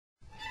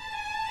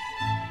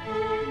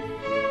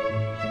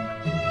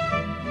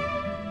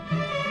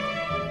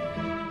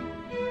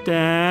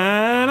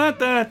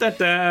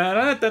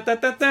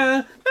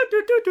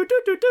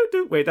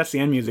Wait, that's the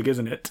end music,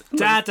 isn't it?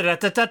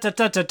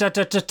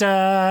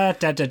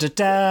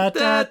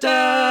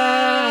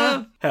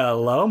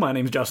 Hello, my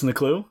name's Justin the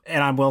Clue.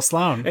 And I'm Will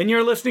Sloan. And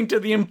you're listening to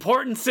the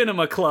Important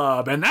Cinema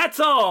Club. And that's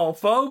all,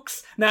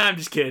 folks. Nah, I'm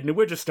just kidding.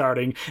 We're just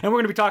starting. And we're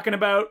going to be talking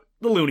about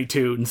the Looney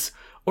Tunes.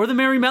 Or the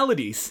Merry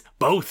Melodies.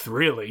 Both,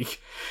 really.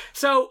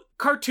 So,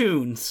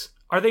 cartoons.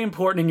 Are they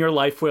important in your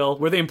life, Will?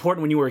 Were they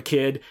important when you were a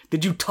kid?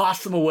 Did you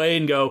toss them away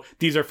and go,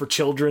 these are for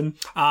children?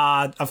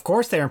 Of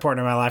course they're important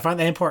in my life. Aren't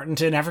they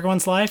important in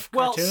everyone's life?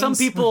 Well, Cartoons? some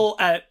people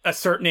at a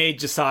certain age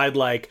decide,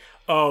 like,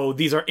 oh,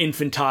 these are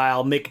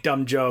infantile, make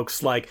dumb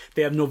jokes, like,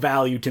 they have no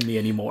value to me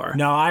anymore.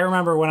 No, I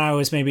remember when I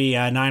was maybe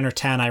 9 or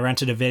 10, I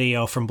rented a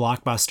video from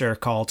Blockbuster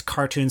called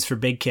Cartoons for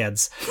Big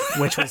Kids,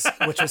 which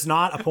was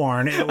not a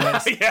porn. It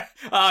was...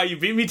 yeah, you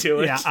beat me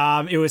to it.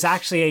 Yeah, it was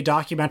actually a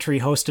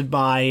documentary hosted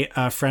by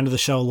a friend of the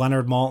show,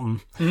 Leonard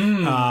Maltin,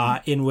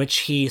 in which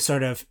he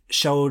sort of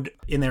showed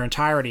in their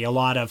entirety a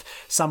lot of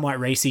somewhat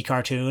racy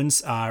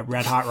cartoons,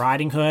 Red Hot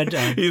Riding Hood.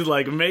 He's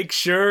like, make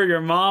sure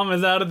your mom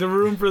is out of the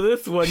room for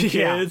this one,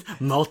 kids. Yeah.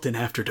 Maltin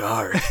After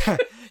Dark.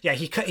 Yeah,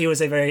 he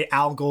was a very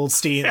Al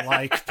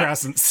Goldstein-like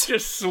presence.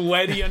 Just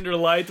sweaty under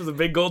lights with a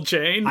big gold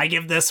chain. I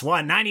give this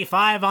one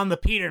 95 on the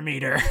Peter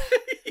meter.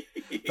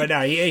 But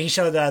no, he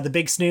showed the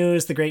Big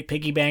Snooze, the Great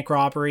Piggy Bank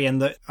Robbery,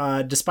 and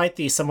despite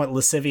the somewhat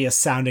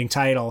lascivious-sounding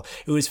title,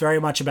 it was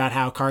very much about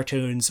how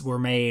cartoons were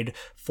made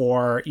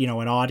for,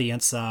 an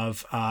audience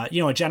of, a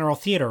general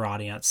theater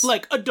audience.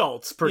 Like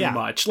adults, pretty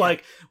much.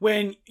 Like,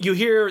 when you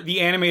hear the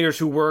animators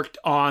who worked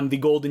on the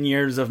golden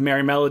years of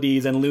Merry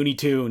Melodies and Looney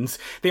Tunes,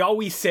 they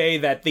always say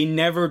that they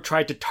never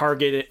tried to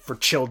target it for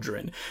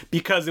children,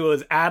 because it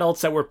was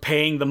adults that were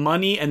paying the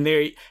money, and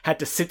they had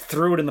to sit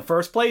through it in the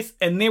first place,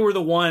 and they were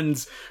the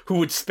ones who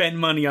would spend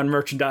money on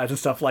merchandise and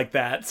stuff like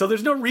that. So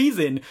there's no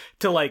reason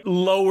to, like,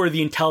 lower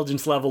the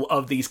intelligence level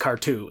of these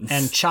cartoons.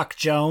 And Chuck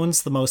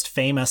Jones, the most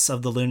famous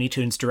of the Looney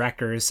Tunes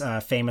directors,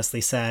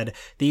 famously said,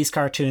 "These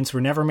cartoons were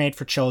never made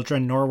for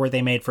children, nor were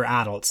they made for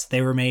adults.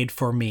 They were made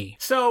for me."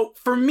 So,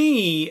 for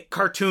me,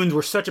 cartoons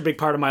were such a big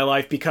part of my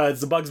life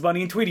because the Bugs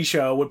Bunny and Tweety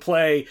show would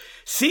play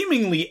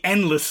seemingly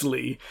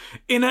endlessly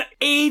in an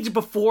age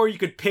before you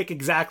could pick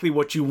exactly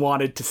what you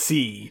wanted to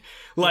see.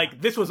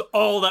 Like, this was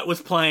all that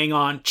was playing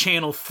on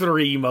Channel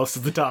 3 most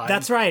of the time.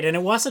 That's right, and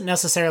it wasn't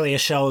necessarily a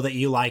show that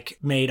you,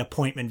 made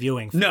appointment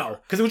viewing for. No,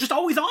 because it was just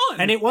always on.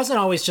 And it wasn't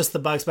always just the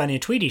Bugs Bunny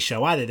and Tweety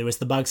show either. There was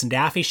the Bugs and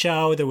Daffy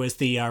show, there was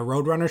the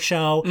Roadrunner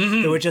show,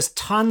 there were just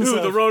tons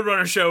of... the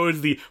Roadrunner show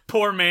is the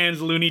poor man's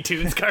Looney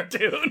Tunes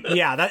cartoon.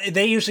 Yeah,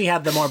 they usually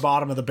had the more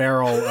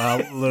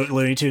bottom-of-the-barrel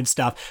Looney Tunes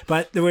stuff,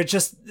 but there were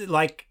just,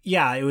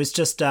 it was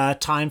just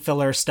time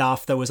filler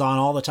stuff that was on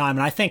all the time,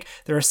 and I think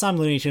there are some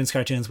Looney Tunes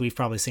cartoons we've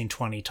probably seen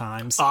 20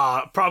 times.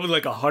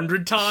 Probably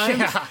 100 times.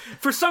 Yeah.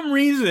 For some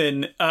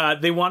reason,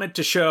 they wanted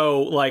to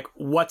show,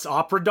 What's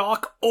Opera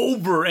Doc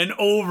over and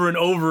over and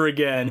over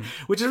again,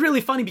 which is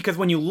really funny because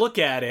when you look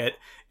at it,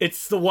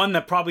 it's the one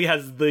that probably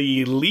has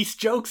the least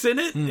jokes in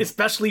it,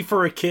 especially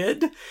for a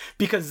kid,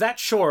 because that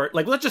short,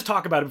 let's just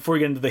talk about it before we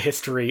get into the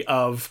history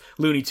of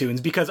Looney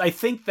Tunes, because I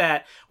think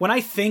that when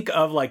I think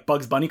of,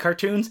 Bugs Bunny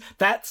cartoons,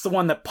 that's the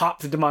one that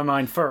pops into my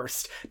mind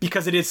first,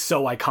 because it is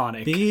so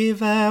iconic. Be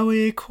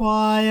very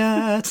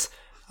quiet.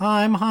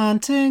 I'm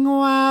hunting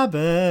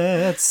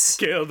rabbits.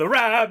 Kill the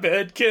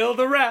rabbit, kill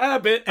the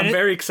rabbit. I'm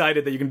very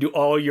excited that you can do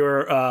all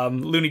your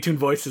Looney Tune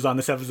voices on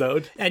this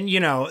episode. And,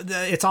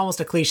 it's almost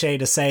a cliche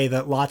to say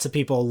that lots of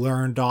people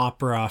learned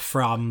opera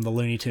from the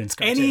Looney Tunes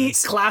cartoons. Any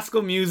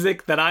classical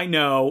music that I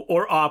know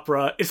or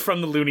opera is from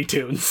the Looney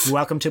Tunes.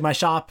 Welcome to my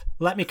shop.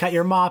 Let me cut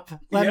your mop.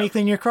 Let me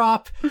clean your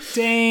crop.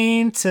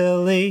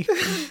 Daintily.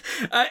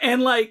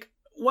 And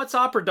What's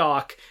Opera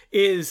Doc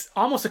is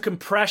almost a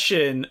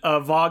compression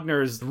of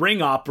Wagner's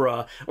Ring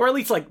opera, or at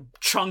least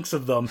chunks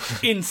of them,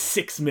 in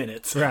 6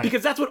 minutes. Right.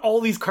 Because that's what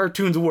all these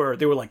cartoons were.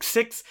 They were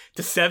 6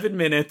 to 7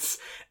 minutes.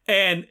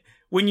 And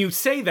when you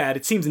say that,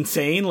 it seems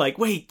insane.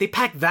 Wait, they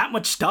packed that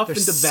much stuff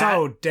into that?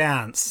 So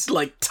dense.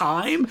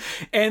 Time?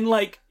 And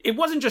it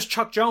wasn't just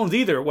Chuck Jones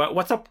either.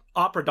 What's Up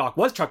Opera Doc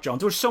was Chuck Jones.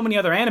 There were so many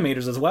other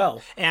animators as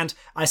well. And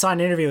I saw an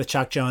interview with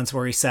Chuck Jones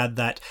where he said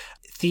that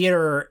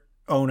theater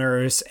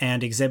owners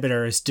and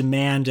exhibitors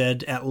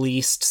demanded at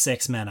least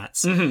 6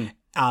 minutes.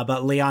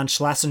 But Leon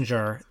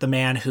Schlesinger, the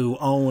man who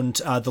owned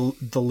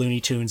the Looney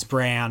Tunes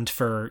brand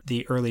for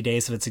the early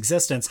days of its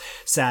existence,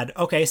 said,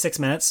 "Okay, 6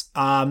 minutes.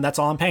 That's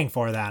all I'm paying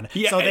for then."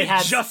 Yeah, so they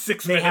had just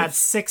 6 minutes. They had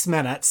 6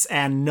 minutes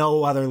and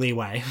no other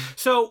leeway.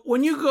 So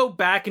when you go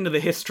back into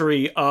the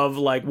history of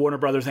Warner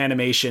Brothers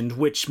Animation,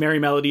 which Merry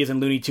Melodies and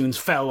Looney Tunes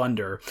fell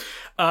under,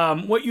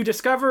 what you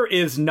discover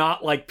is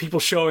not people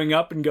showing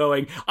up and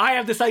going, "I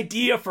have this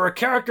idea for a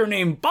character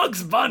named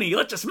Bugs Bunny.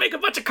 Let's just make a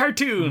bunch of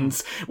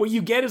cartoons." What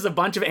you get is a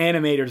bunch of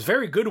animators,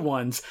 very good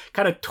ones,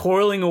 kind of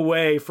toiling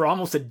away for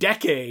almost a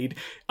decade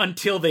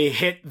until they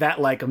hit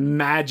that like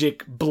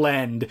magic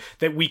blend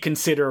that we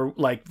consider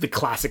like the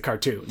classic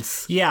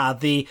cartoons. Yeah,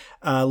 the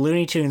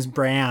Looney Tunes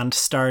brand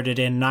started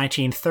in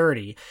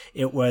 1930.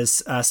 It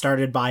was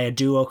started by a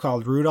duo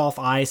called Rudolph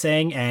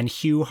Ising and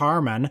Hugh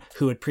Harmon,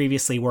 who had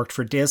previously worked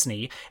for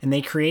Disney, and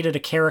they created a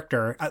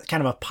character,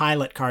 kind of a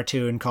pilot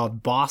cartoon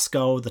called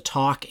Bosco the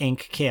Talk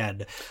Ink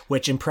Kid,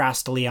 which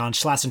impressed Leon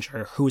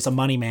Schlesinger, who was a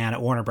money man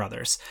at Warner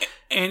Brothers.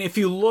 And if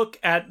you look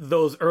at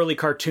those early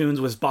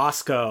cartoons with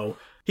Bosco,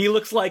 he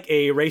looks like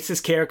a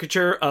racist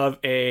caricature of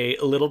a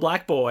little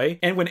black boy.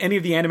 And when any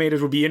of the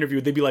animators would be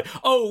interviewed, they'd be like,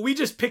 oh, we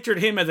just pictured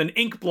him as an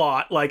ink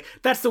blot. Like,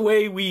 that's the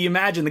way we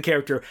imagine the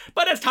character.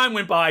 But as time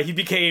went by, he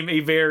became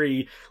a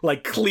very,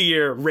 like,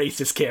 clear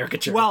racist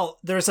caricature. Well,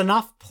 there's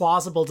enough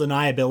plausible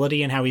deniability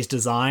in how he's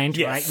designed,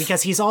 Yes. right?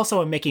 Because he's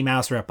also a Mickey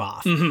Mouse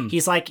ripoff. Mm-hmm.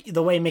 He's like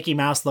the way Mickey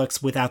Mouse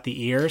looks without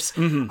the ears,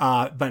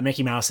 but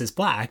Mickey Mouse is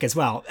black as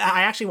well.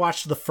 I actually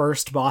watched the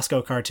first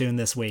Bosco cartoon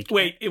this week.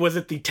 Wait, was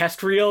it the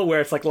test reel where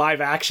it's like live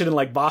action and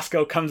like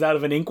Bosco comes out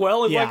of an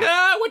inkwell and Yeah.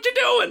 like, what you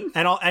doing?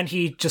 And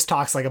he just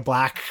talks like a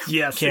black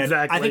Yes, kid.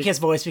 exactly. I think his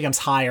voice becomes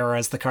higher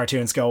as the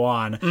cartoons go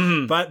on.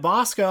 Mm-hmm. But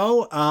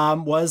Bosco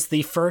was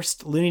the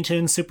first Looney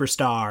Tunes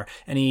superstar,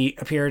 and he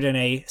appeared in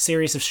a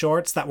series of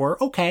shorts that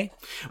were okay.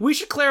 We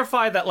should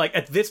clarify that like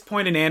at this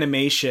point in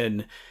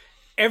animation,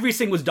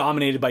 everything was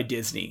dominated by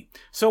Disney.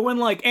 So when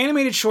like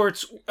animated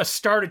shorts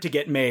started to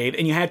get made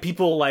and you had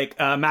people like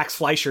Max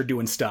Fleischer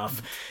doing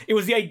stuff, it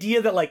was the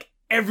idea that like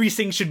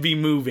everything should be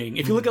moving.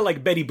 If you look at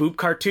like Betty Boop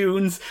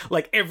cartoons,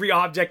 like every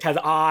object has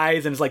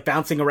eyes and is like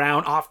bouncing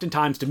around,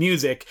 oftentimes to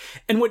music.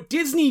 And what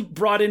Disney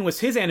brought in was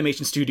his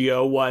animation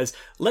studio was,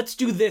 let's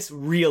do this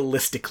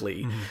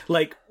realistically.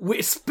 Like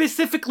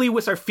specifically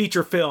with our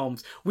feature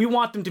films, we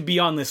want them to be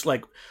on this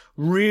like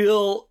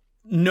real,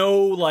 no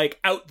like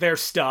out there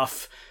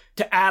stuff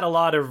to add a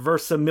lot of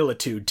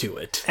verisimilitude to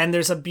it. And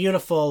there's a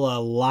beautiful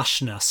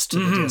lushness to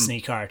the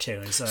Disney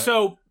cartoons.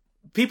 So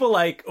people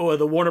like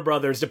the Warner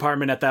Brothers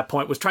department at that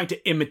point was trying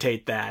to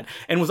imitate that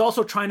and was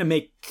also trying to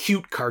make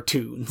cute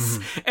cartoons.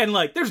 And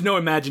like, there's no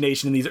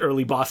imagination in these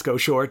early Bosco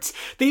shorts.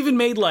 They even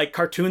made like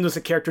cartoons with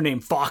a character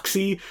named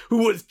Foxy,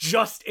 who was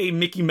just a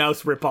Mickey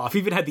Mouse ripoff. He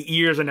even had the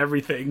ears and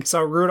everything.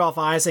 So Rudolph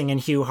Ising and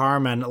Hugh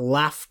Harmon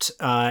left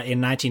in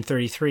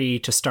 1933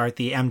 to start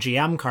the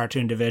MGM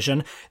cartoon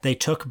division. They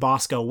took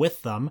Bosco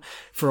with them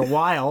for a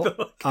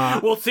while.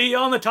 We'll see you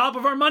on the top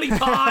of our money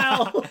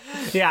pile.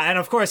 Yeah, and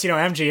of course,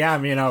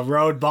 MGM,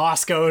 rode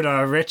Bosco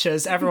to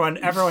riches. Everyone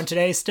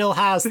today still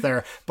has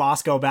their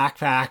Bosco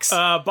backpacks.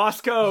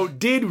 Bosco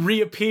did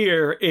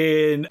reappear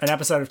in An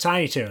episode of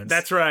Tiny Toons.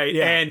 That's right.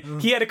 Yeah.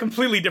 And he had a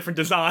completely different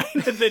design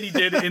than he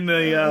did in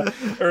the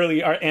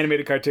early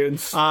animated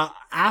cartoons.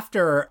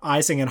 After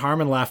Ising and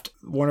Harmon left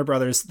Warner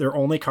Brothers, their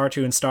only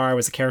cartoon star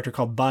was a character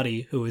called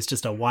Buddy, who was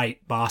just a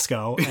white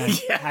Bosco and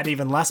had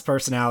even less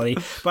personality.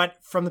 But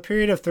from the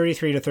period of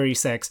 33 to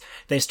 36,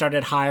 they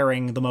started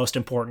hiring the most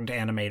important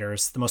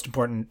animators, the most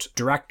important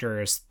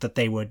directors that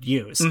they would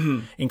use,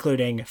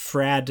 including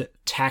Fred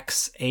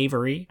Tex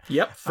Avery.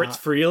 Yep, Fritz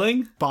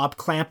Freeling. Bob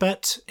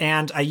Clampett,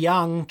 and a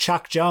young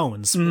Chuck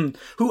Jones.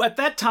 Who at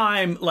that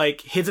time,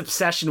 like, his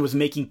obsession was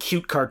making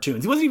cute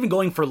cartoons. He wasn't even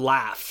going for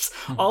laughs.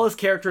 All his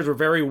characters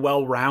were very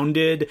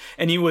well-rounded,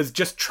 and he was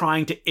just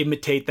trying to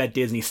imitate that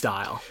Disney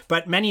style.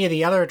 But many of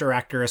the other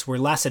directors were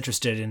less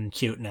interested in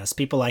cuteness.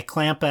 People like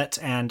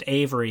Clampett and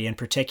Avery in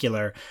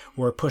particular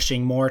were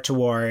pushing more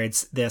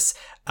towards this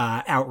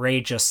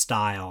outrageous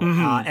style.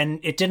 And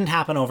it didn't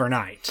happen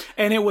overnight.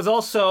 And it was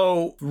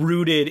also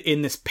rooted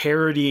in this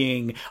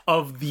parodying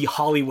of the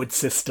Hollywood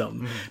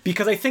system.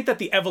 Because I think that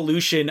the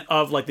evolution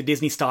of like the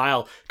Disney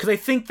style, because I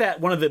think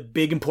that one of the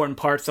big important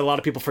parts that a lot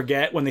of people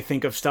forget when they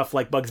think of stuff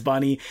like Bugs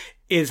Bunny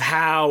is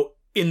how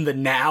in the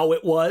now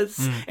it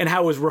was and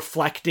how it was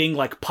reflecting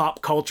like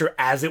pop culture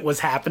as it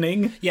was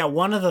happening. Yeah,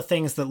 one of the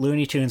things that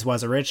Looney Tunes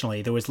was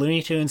originally, there was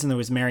Looney Tunes and there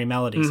was Merry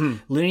Melodies.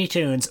 Looney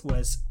Tunes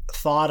was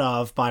thought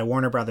of by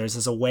Warner Brothers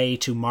as a way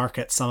to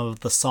market some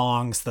of the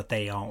songs that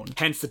they owned.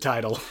 Hence the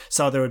title.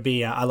 So there would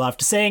be I Love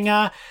to Sing,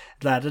 da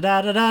da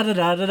da da da da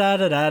da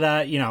da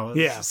da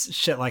da,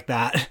 shit like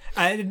that.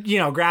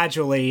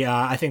 Gradually,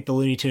 I think the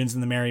Looney Tunes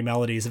and the Merry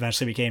Melodies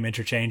eventually became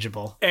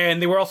interchangeable. And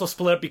they were also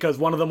split up because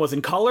one of them was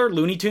in color,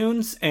 Looney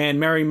Tunes, and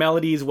Merry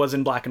Melodies was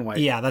in black and white.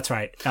 Yeah, that's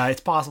right. It's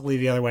possibly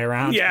the other way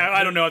around. Yeah,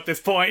 I don't know at this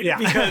point. Yeah.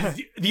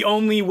 Because the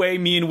only way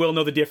me and Will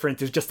know the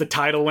difference is just the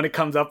title when it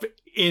comes up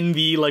in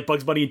the like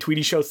Bugs Bunny and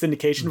Tweety Show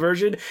syndication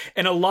version.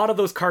 And a lot of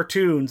those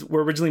cartoons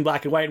were originally in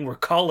black and white and were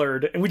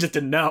colored, and we just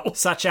didn't know.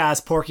 Such as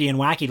Porky and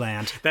Wacky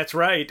Land. That's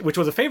right, which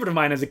was a favorite of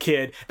mine as a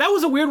kid. That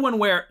was a weird one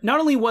where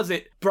not only was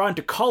it brought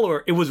into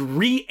color, it was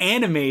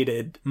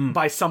reanimated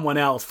by someone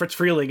else, Fritz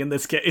Freeling in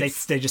this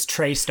case. They just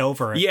traced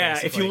over it. Yeah,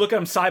 basically. if you look at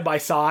them side by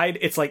side,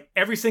 it's like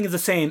everything is the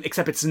same,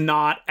 except it's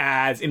not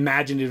as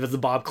imaginative as the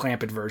Bob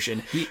Clampett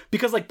version.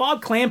 Because like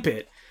Bob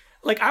Clampett,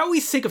 like, I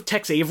always think of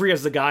Tex Avery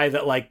as the guy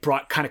that, like,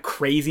 brought kind of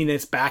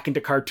craziness back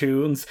into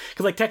cartoons.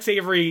 Because, like, Tex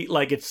Avery,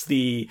 like, it's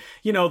the,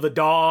 you know, the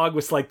dog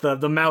with, like,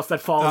 the mouse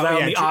that falls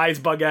out and the eyes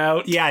bug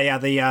out. Yeah,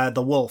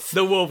 the wolf.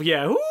 The wolf,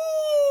 yeah. Ooh!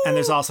 And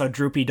there's also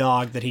Droopy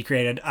Dog that he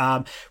created.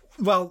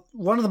 Well,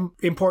 one of the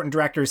important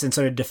directors in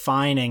sort of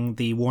defining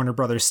the Warner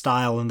Brothers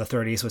style in the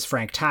 30s was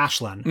Frank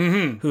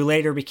Tashlin, who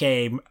later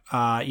became,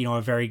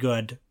 a very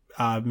good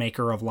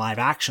maker of live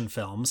action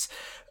films.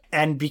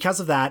 And because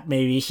of that,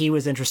 maybe he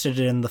was interested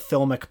in the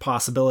filmic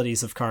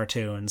possibilities of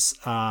cartoons.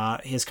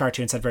 His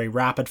cartoons had very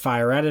rapid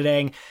fire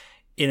editing,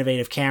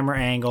 innovative camera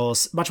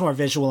angles, much more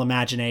visual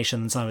imagination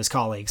than some of his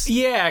colleagues.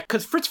 Yeah,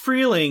 because Fritz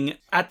Freleng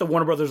at the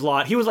Warner Brothers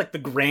lot, he was like the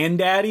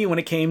granddaddy when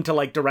it came to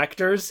like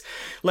directors.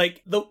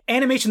 Like the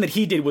animation that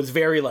he did was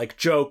very like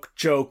joke.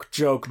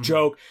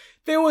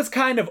 There was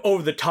kind of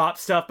over the top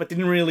stuff, but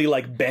didn't really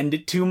like bend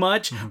it too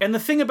much. And the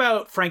thing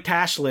about Frank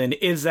Tashlin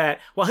is that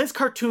while his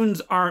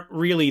cartoons aren't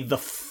really the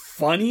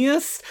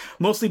funniest,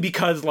 mostly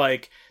because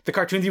like the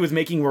cartoons he was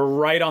making were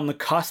right on the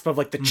cusp of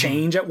like the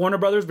change at Warner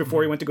Brothers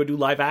before he went to go do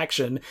live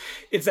action,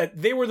 it's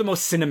that they were the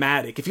most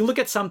cinematic. If you look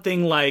at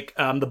something like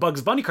the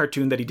Bugs Bunny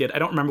cartoon that he did, I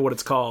don't remember what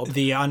it's called.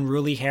 The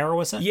Unruly Hair,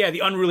 was it? Yeah,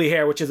 the Unruly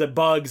Hair, which is a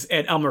Bugs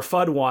and Elmer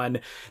Fudd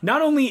one.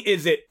 Not only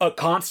is it a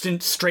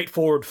constant,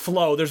 straightforward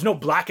flow, there's no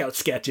blackout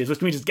sketches,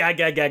 which means just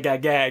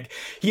gag.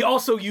 He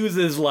also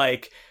uses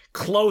like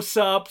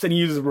close-ups and he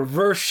uses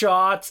reverse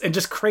shots and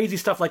just crazy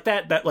stuff like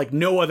that like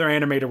no other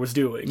animator was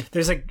doing.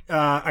 There's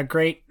a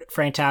great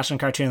Frank Tashlin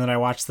cartoon that I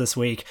watched this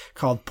week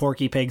called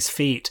Porky Pig's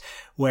Feet,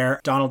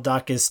 where Donald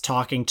Duck is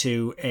talking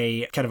to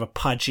a kind of a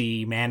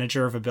pudgy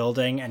manager of a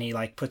building, and he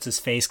like puts his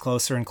face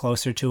closer and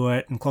closer to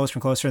it and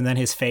closer, and then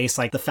his face,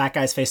 like the fat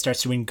guy's face,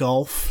 starts to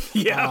engulf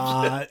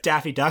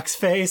Daffy Duck's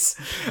face.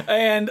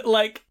 And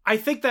like I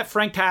think that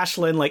Frank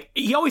Tashlin, like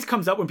he always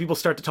comes up when people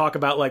start to talk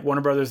about like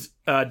Warner Brothers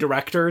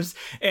directors,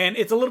 and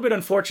it's a little bit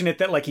unfortunate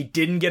that like he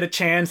didn't get a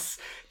chance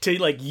to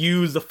like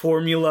use the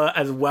formula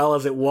as well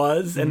as it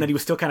was, and that he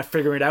was still kind of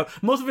figuring it out.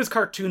 Most of his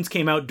cartoons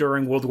came out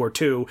during World War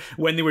II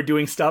when they were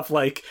doing stuff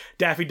like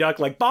Daffy Duck,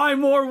 like buy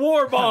more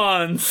war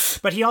bonds.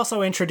 But he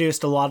also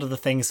introduced a lot of the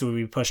things that would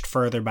be pushed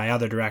further by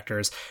other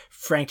directors.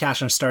 Frank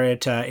Tashlin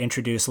started to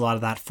introduce a lot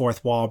of that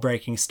fourth wall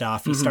breaking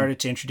stuff. He started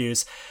to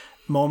introduce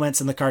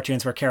moments in the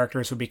cartoons where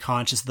characters would be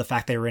conscious of the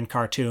fact they were in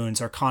cartoons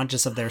or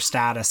conscious of their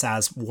status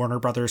as Warner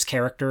Brothers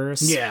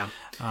characters. Yeah.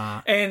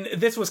 And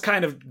this was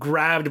kind of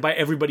grabbed by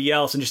everybody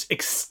else and just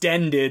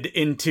extended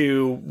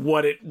into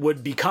what it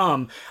would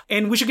become.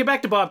 And we should get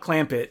back to Bob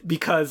Clampett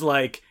because,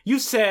 like, you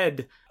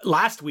said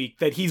last week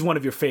that he's one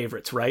of your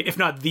favorites, right? If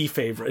not the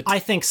favorite. I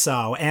think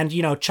so. And,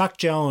 you know, Chuck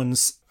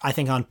Jones, I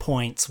think on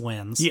points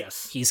wins.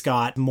 Yes. He's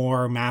got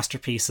more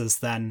masterpieces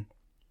than...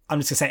 I'm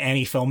just going to say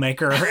any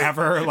filmmaker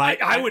ever.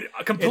 Like I would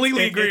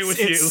completely agree with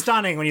you. It's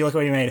stunning when you look at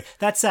what he made.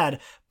 That said,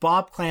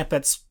 Bob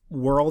Clampett's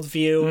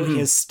worldview,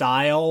 his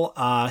style,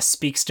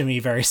 speaks to me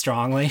very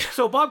strongly.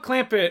 So Bob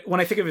Clampett, when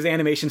I think of his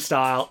animation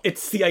style,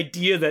 it's the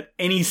idea that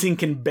anything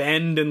can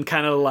bend and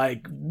kind of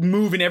like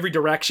move in every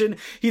direction.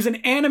 He's an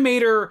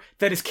animator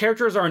that his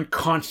characters are in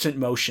constant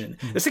motion.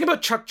 The thing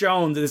about Chuck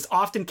Jones is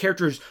often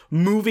characters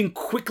moving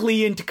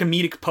quickly into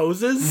comedic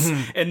poses,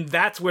 and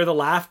that's where the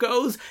laugh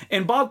goes.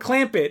 And Bob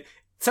Clampett,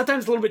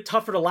 sometimes a little bit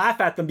tougher to laugh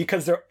at them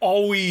because they're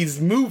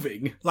always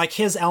moving. Like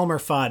his Elmer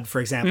Fudd,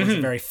 for example, is a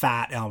very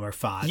fat Elmer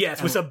Fudd.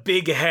 Yes, with a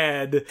big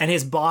head. And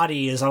his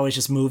body is always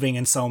just moving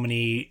in so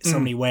many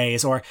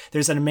ways. Or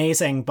there's an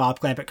amazing Bob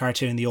Clampett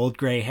cartoon, The Old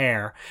Grey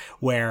Hair,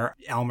 where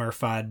Elmer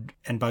Fudd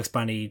and Bugs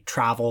Bunny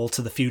travel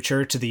to the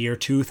future, to the year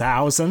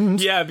 2000.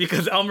 Yeah,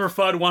 because Elmer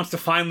Fudd wants to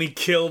finally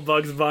kill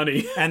Bugs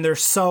Bunny. And they're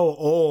so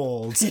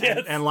old.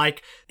 Yes. And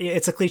like,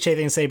 it's a cliche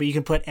thing to say, but you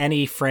can put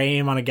any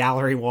frame on a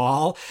gallery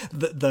wall.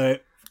 The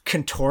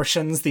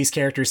contortions these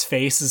characters'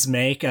 faces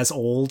make as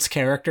old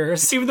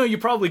characters. Even though you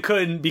probably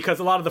couldn't, because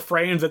a lot of the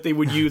frames that they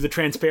would use, the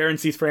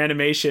transparencies for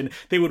animation,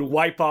 they would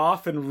wipe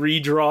off and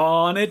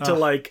redraw on it to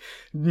like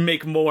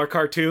make more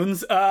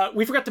cartoons.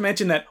 We forgot to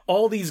mention that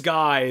all these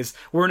guys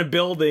were in a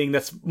building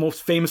that's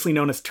most famously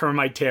known as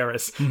Termite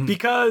Terrace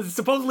because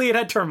supposedly it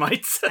had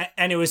termites.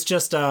 And it was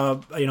just a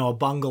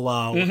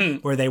bungalow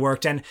where they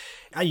worked. And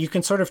you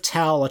can sort of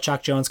tell a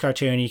Chuck Jones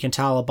cartoon, you can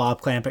tell a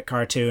Bob Clampett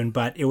cartoon,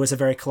 but it was a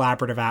very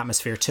collaborative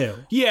atmosphere too.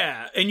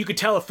 Yeah, and you could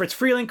tell a Fritz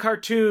Freleng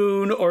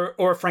cartoon or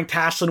a Frank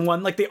Tashlin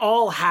one. Like, they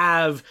all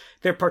have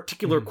their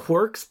particular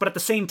quirks, but at the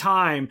same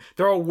time,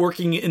 they're all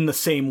working in the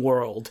same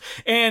world.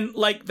 And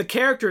like the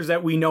characters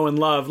that we know and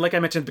love, like I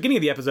mentioned at the beginning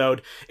of the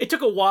episode, it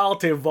took a while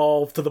to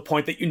evolve to the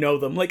point that you know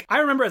them. Like, I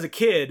remember as a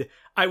kid,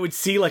 I would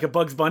see like a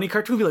Bugs Bunny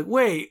cartoon and be like,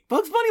 wait,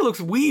 Bugs Bunny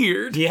looks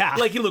weird. Yeah.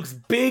 Like, he looks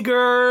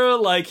bigger,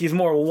 like he's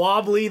more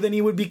wobbly than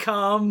he would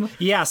become.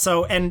 Yeah,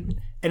 so, and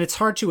And it's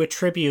hard to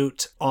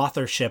attribute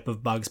authorship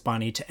of Bugs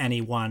Bunny to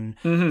any one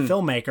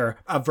filmmaker.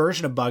 A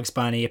version of Bugs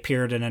Bunny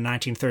appeared in a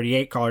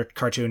 1938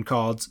 cartoon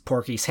called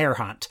Porky's Hare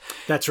Hunt.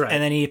 That's right.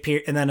 And then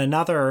and then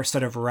another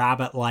sort of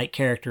rabbit-like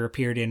character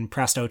appeared in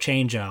Presto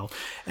Chango.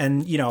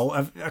 And, you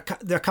know,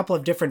 a couple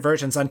of different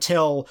versions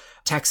until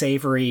Tex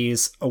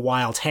Avery's A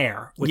Wild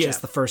Hare, which is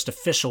the first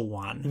official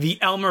one.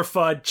 The Elmer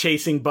Fudd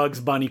chasing Bugs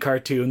Bunny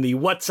cartoon, the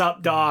What's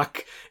Up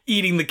Doc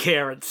eating the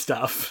carrot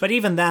stuff. But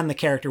even then, the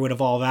character would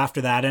evolve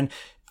after that. And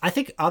I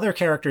think other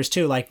characters,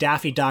 too, like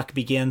Daffy Duck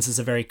begins as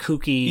a very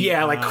kooky...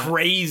 Yeah, like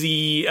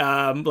crazy,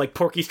 like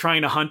Porky's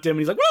trying to hunt him, and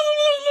he's like...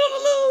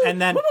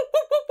 And then...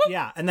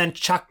 Yeah, and then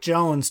Chuck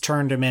Jones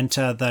turned him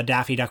into the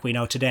Daffy Duck we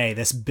know today,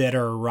 this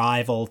bitter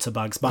rival to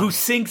Bugs Bunny. Who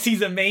thinks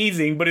he's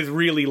amazing, but is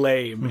really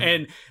lame. Mm-hmm.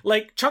 And,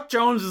 like, Chuck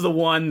Jones is the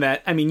one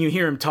that, I mean, you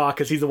hear him talk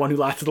because he's the one who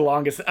lasted the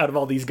longest out of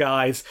all these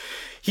guys.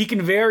 He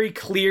can very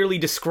clearly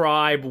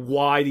describe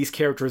why these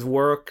characters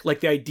work. Like,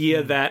 the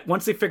idea that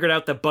once they figured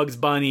out that Bugs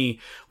Bunny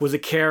was a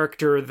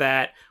character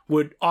that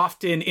would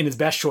often, in his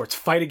best shorts,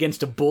 fight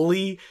against a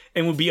bully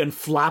and would be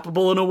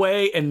unflappable in a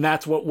way, and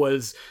that's what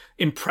was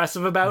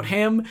impressive about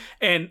him,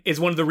 and is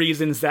one of the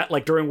reasons that,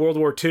 like, during World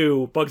War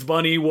II, Bugs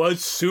Bunny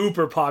was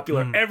super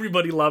popular.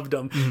 Everybody loved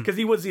him because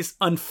he was this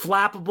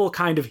unflappable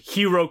kind of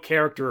hero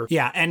character.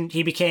 Yeah, and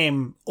he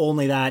became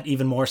only that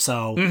even more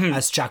so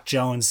as Chuck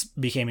Jones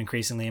became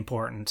increasingly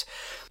important.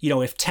 You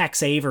know, if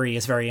Tex Avery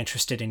is very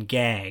interested in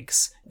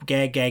gags,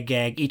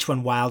 gag, each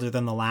one wilder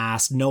than the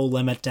last, no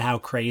limit to how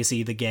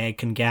crazy the gag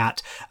can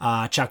get.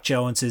 Chuck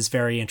Jones is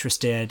very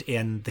interested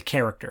in the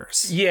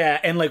characters. Yeah,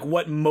 and, like,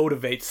 what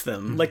motivates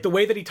them. Like, the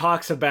way that he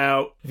talks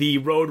about the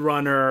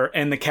Roadrunner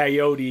and the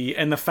Coyote,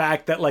 and the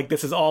fact that, like,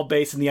 this is all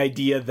based on the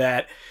idea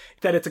that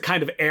it's a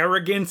kind of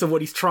arrogance of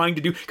what he's trying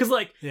to do. Because,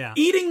 like,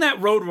 eating that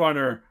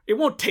Roadrunner, it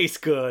won't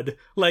taste good.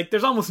 Like,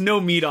 there's almost no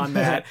meat on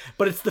that.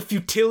 But it's the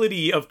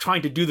futility of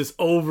trying to do this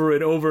over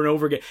and over and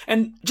over again.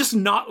 And just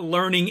not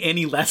learning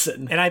any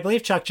lesson. And I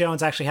believe Chuck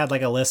Jones actually had,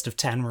 like, a list of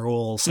 10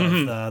 rules of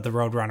the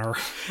Roadrunner.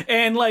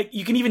 And, like,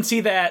 you can even see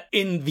that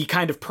in the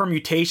kind of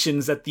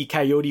permutations that the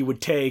Coyote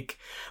would take.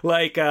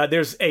 Like,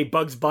 there's a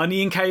Bugs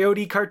Bunny and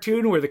Coyote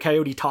cartoon where the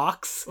Coyote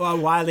talks. Well,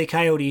 Wile E.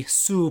 Coyote,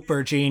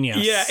 super genius.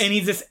 Yeah, and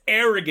he's this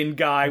arrogant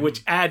guy,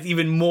 which adds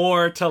even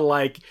more to,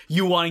 like,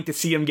 you wanting to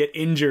see him get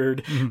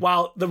injured.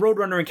 While the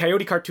Roadrunner and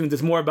Coyote cartoons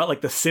is more about,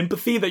 like, the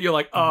sympathy that you're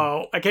like,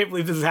 oh, I can't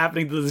believe this is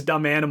happening to this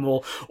dumb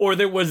animal. Or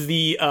there was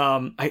the,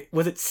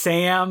 was it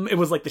Sam? It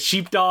was like the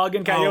sheepdog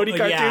and Coyote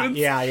cartoons.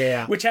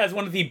 Yeah. Which has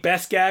one of the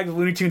best gags of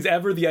Looney Tunes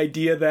ever. The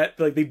idea that,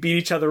 like, they beat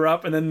each other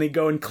up and then they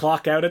go and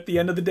clock out at the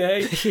end of the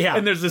day. Yeah.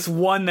 And there's this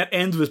one that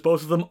ends with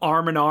both of them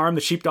arm in arm,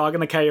 the sheepdog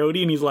and the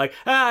coyote, and he's like,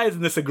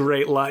 isn't this a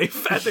great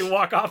life? As they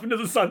walk off into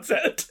the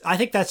sunset. I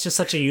think that's just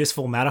such a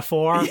useful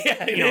metaphor.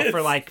 Yeah, it is.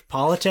 For, like,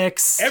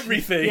 politics.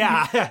 Everything.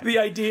 Yeah. The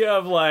idea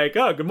of, like,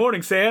 oh, good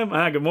morning, Sam.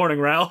 Good morning,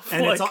 Ralph.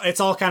 And like, it's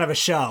all kind of a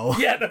show.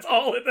 Yeah, that's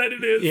all that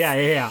it is.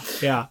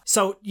 Yeah.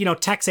 So, you know,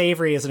 Tex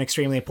Avery is an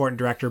extremely important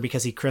director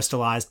because he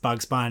crystallized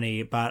Bugs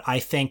Bunny, but I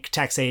think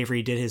Tex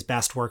Avery did his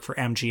best work for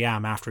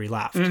MGM after he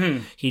left.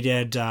 He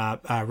did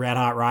Red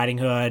Hot Riding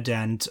Hood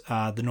and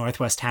the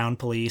Northwest Town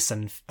Police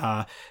and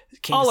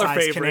King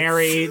Size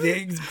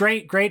Canary.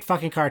 Great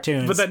fucking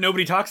cartoons. But that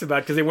nobody talks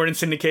about because they weren't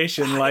in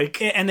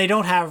syndication. And they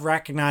don't have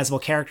recognizable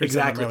characters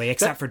in them, really,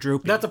 except for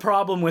Droopy. That's a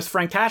problem with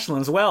Frank Tashlin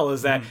as well,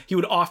 is that he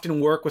would often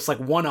work with, like,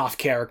 one-off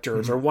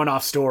characters or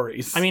one-off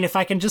stories. I mean, if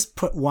I can just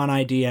put one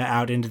idea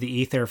out into the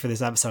ether for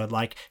this episode,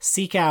 like,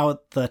 seek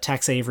out the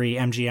Tex Avery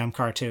MGM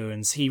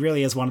cartoons. He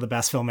really is one of the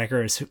best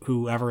filmmakers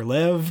who ever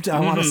lived, I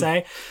want to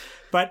say.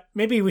 But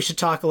maybe we should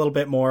talk a little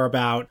bit more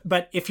about,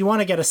 but if you want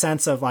to get a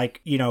sense of,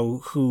 like, you know,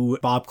 who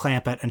Bob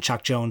Clampett and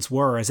Chuck Jones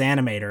were as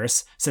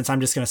animators, since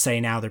I'm just going to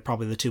say now they're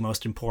probably the two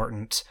most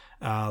important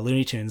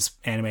Looney Tunes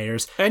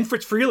animators. And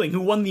Fritz Freleng, who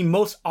won the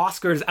most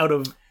Oscars out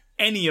of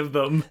any of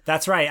them.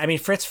 That's right. I mean,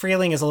 Fritz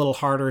Freleng is a little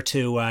harder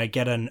to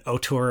get an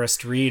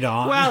auteurist read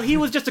on. Well, he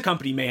was just a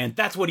company man.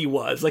 That's what he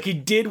was. Like, he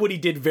did what he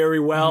did very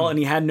well, and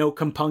he had no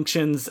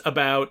compunctions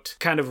about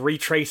kind of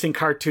retracing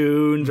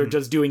cartoons or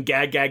just doing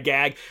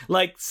gag.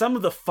 Like, some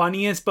of the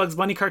funniest Bugs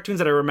Bunny cartoons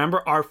that I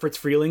remember are Fritz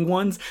Freleng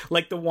ones.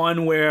 Like the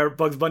one where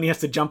Bugs Bunny has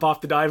to jump off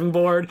the diving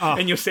board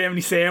and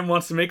Yosemite Sam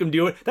wants to make him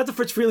do it. That's a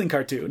Fritz Freleng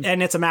cartoon.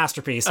 And it's a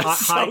masterpiece.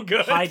 So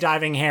good. High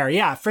diving hair.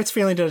 Yeah, Fritz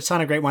Freleng did a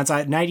ton of great ones.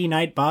 Nighty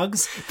Night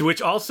Bugs.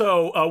 Which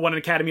also won an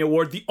Academy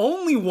Award. The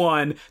only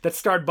one that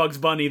starred Bugs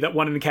Bunny that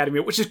won an Academy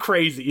Award, which is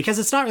crazy. Because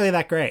it's not really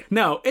that great.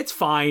 No, it's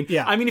fine.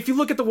 Yeah. I mean, if you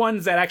look at the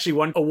ones that actually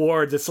won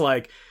awards, it's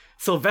like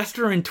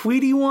Sylvester and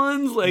Tweety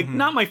ones, like,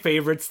 not my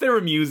favorites. They're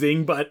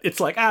amusing, but it's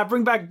like,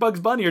 bring back Bugs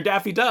Bunny or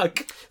Daffy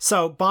Duck.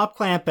 So Bob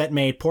Clampett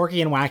made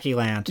Porky and Wacky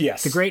Land,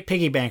 yes, The Great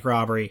Piggy Bank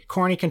Robbery,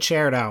 Corny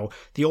Concerto,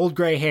 The Old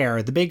Gray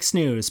Hair, The Big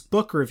Snooze,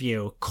 Book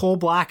Review, Coal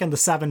Black and the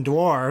Seven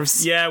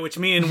Dwarfs. Yeah, which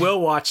me and Will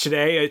watched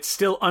today. It's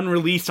still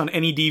unreleased on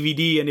any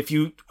DVD, and if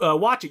you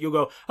watch it, you'll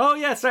go, oh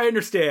yes, I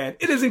understand.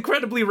 It is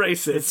incredibly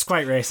racist. It's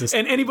quite racist.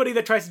 And anybody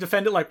that tries to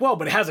defend it like, well,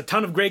 but it has a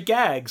ton of great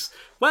gags.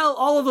 well,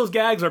 all of those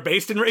gags are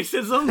based in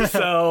racism,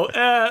 so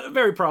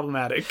very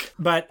problematic.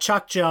 But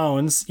Chuck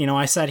Jones,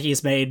 I said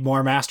he's made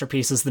more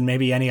masterpieces than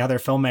maybe any other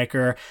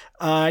filmmaker.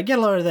 Get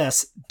a load of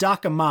this.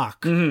 Duck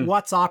Amuck,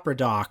 What's Opera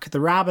Doc, The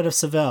Rabbit of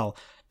Seville,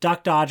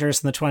 Duck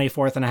Dodgers in the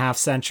 24th and a half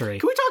century.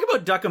 Can we talk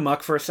about Duck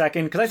Amuck for a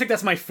second? Because I think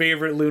that's my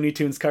favorite Looney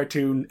Tunes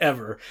cartoon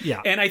ever.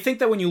 Yeah. And I think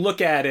that when you look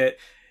at it,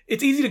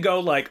 it's easy to go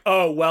like,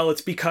 oh, well,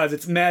 it's because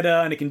it's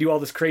meta and it can do all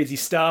this crazy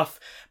stuff.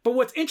 But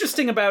what's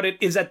interesting about it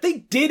is that they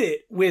did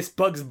it with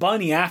Bugs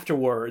Bunny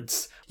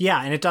afterwards.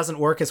 Yeah, and it doesn't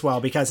work as well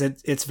because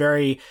it's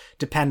very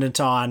dependent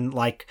on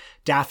like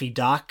Daffy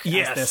Duck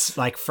as this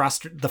like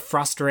the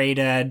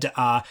frustrated,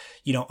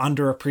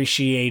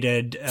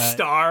 underappreciated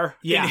star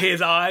in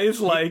his eyes.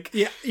 Like,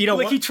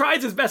 he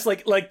tries his best,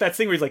 like that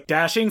thing where he's like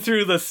dashing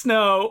through the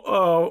snow.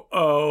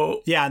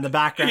 Oh. Yeah, and the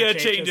background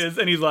changes,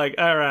 and he's like,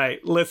 all right,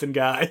 listen,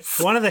 guys.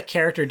 One of the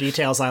character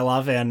details I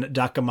love in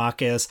Duck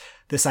Amuck is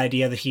this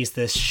idea that he's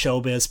this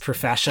showbiz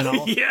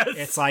professional. Yes.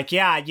 It's like,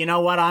 yeah, you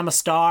know what? I'm a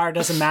star.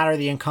 Doesn't matter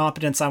the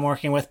incompetence I'm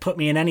working with. Put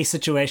me in any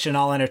situation,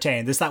 I'll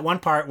entertain. There's that one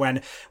part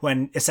when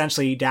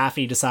essentially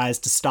Daffy decides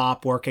to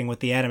stop working with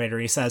the animator.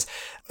 He says,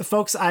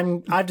 folks,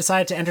 I've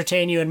decided to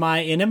entertain you in my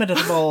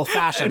inimitable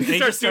fashion. And he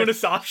starts doing a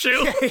soft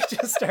shoe. He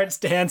just starts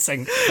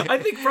dancing. I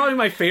think probably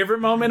my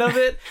favorite moment of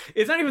it,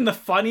 it's not even the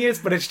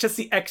funniest, but it's just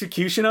the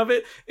execution of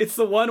it. It's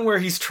the one where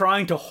he's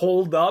trying to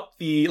hold up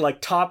the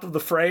like top of the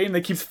frame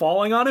that keeps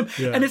falling on him.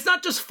 Yeah. And it's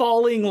not just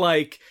falling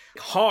like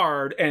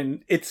hard,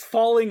 and it's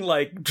falling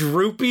like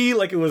droopy,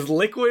 like it was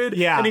liquid.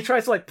 Yeah. And he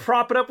tries to like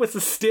prop it up with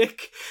a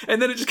stick,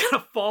 and then it just kind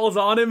of falls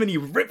on him, and he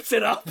rips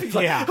it up. He's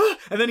like,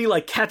 and then he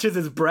like catches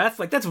his breath.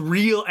 Like, that's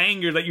real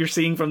anger that you're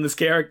seeing from this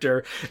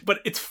character, but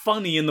it's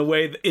funny in the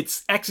way that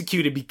it's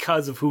executed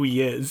because of who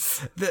he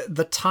is.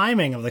 The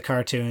timing of the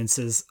cartoons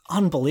is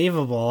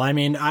unbelievable. I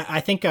mean,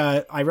 I think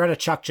I read a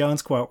Chuck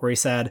Jones quote where he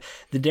said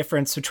the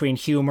difference between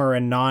humor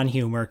and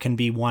non-humor can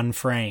be one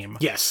frame.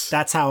 Yes.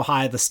 That's how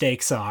high the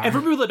stakes are. And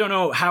for people that don't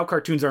know how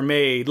cartoons are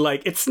made,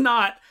 like, it's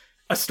not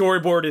a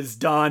storyboard is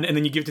done and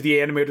then you give it to the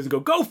animators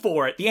and go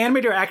for it. The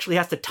animator actually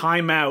has to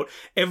time out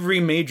every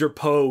major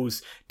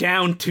pose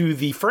down to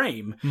the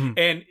frame.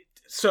 And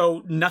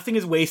so nothing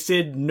is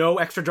wasted, no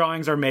extra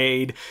drawings are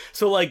made.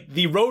 So like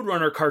the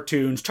Roadrunner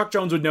cartoons, Chuck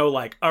Jones would know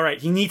like, all right,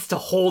 he needs to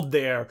hold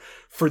there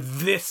for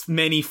this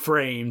many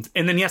frames,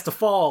 and then he has to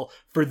fall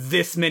for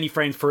this many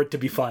frames for it to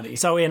be funny.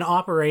 So in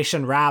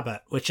Operation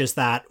Rabbit, which is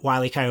that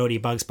Wile E. Coyote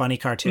Bugs Bunny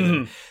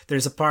cartoon,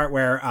 there's a part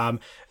where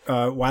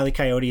Wile E.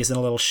 Coyote is in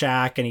a little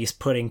shack and he's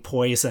putting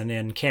poison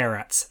in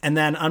carrots. And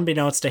then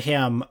unbeknownst to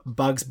him,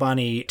 Bugs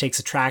Bunny takes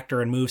a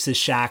tractor and moves his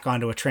shack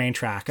onto a train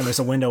track, and there's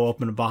a window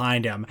open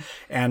behind him.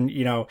 And,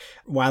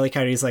 Wile E.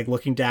 Coyote's like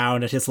looking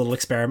down at his little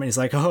experiment. He's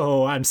like,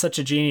 oh, I'm such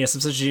a genius.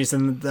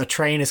 And the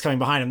train is coming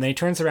behind him. Then he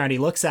turns around, he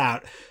looks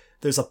out.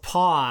 There's a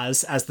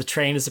pause as the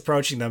train is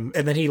approaching them,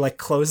 and then he like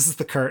closes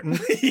the curtain.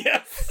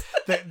 Yes.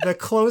 The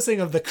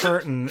closing of the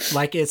curtain,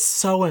 like, it's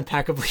so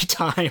impeccably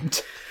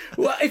timed.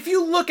 Well, if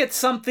you look at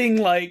something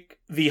like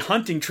the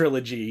Hunting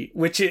trilogy,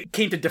 which it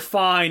came to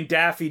define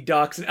Daffy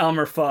Ducks and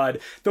Elmer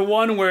Fudd, the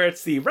one where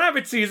it's the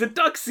rabbit season,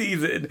 duck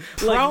season.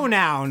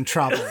 Pronoun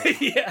trouble.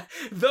 Yeah,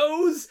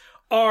 those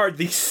are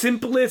the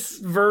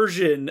simplest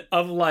version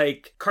of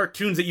like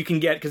cartoons that you can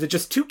get, because it's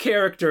just two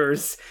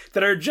characters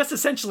that are just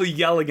essentially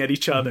yelling at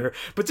each other,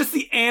 but just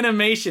the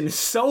animation is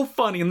so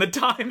funny and the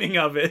timing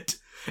of it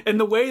and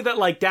the way that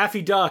like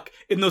Daffy Duck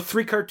in those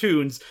three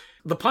cartoons,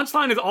 the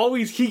punchline is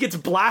always he gets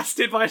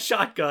blasted by a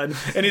shotgun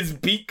and his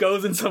beak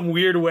goes in some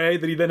weird way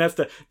that he then has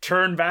to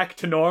turn back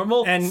to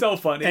normal. And so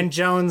funny. And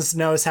Jones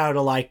knows how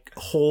to like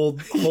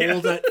hold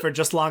it for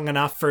just long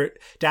enough for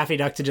Daffy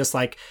Duck to just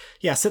like,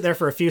 sit there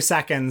for a few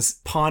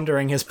seconds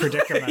pondering his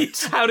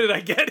predicament. How did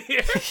I get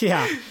here?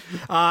 Yeah.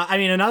 I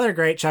mean, another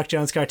great Chuck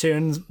Jones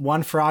cartoon,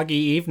 One Froggy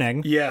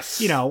Evening. Yes.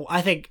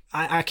 I think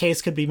a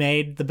case could be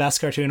made the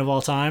best cartoon of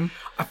all time.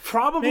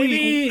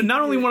 Probably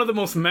not only one of the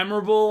most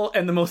memorable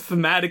and the most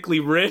thematically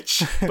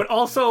rich, but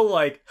also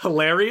like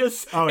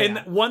hilarious. And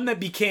one that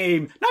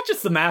became not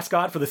just the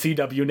mascot for the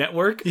CW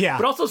network,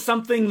 but also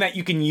something that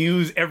you can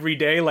use every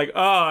day. Like,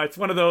 it's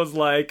one of those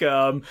like,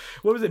 what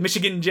was it,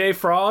 Michigan J.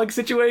 Frog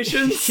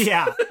situations? Yeah.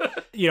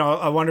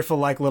 A wonderful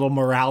like little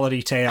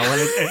morality tale.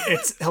 And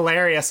it's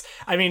hilarious.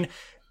 I mean,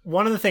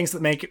 one of the things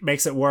that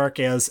makes it work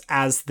is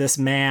as this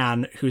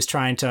man who's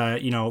trying to,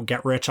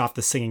 get rich off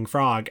the singing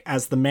frog,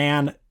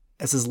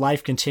 as his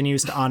life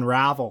continues to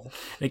unravel,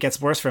 and it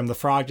gets worse for him, the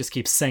frog just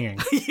keeps singing.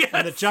 Yes.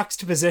 And the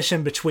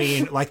juxtaposition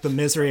between like the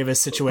misery of his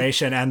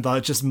situation and the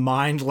just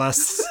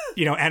mindless,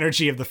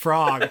 energy of the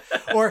frog.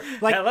 Or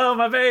like, hello,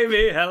 my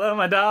baby. Hello,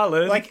 my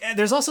darling. Like,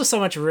 there's also so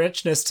much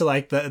richness to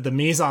like the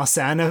mise en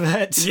scène of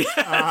it.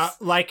 Yes.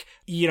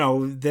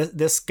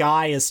 This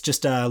guy is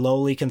just a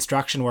lowly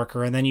construction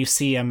worker, and then you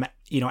see him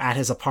at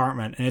his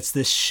apartment, and it's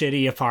this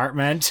shitty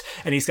apartment,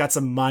 and he's got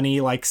some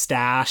money like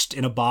stashed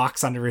in a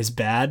box under his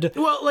bed.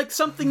 Well, like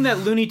something that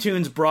Looney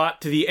Tunes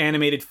brought to the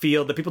animated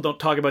field that people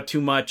don't talk about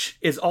too much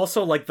is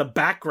also like the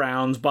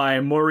backgrounds by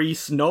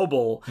Maurice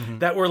Noble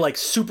that were like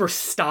super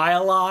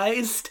stylized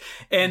stylized,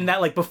 and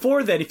that like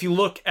before that, if you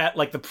look at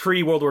like the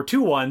pre-World War II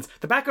ones,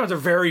 the backgrounds are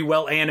very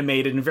well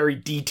animated and very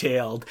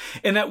detailed,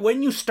 and that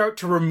when you start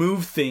to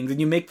remove things and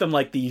you make them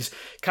like these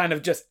kind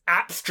of just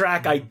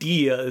abstract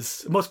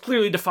ideas, most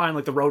clearly defined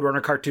like the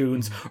Roadrunner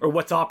cartoons or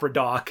What's Opera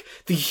Doc,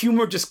 the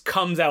humor just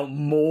comes out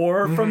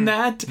more from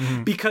that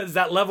because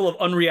that level of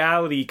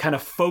unreality kind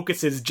of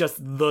focuses just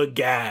the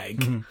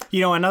gag.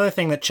 You know, another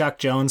thing that Chuck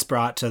Jones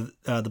brought to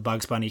the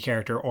Bugs Bunny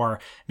character, or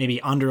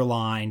maybe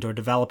underlined or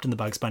developed in the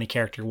Bugs Bunny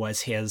character,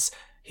 was his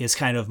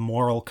kind of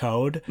moral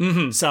code.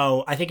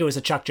 So I think it was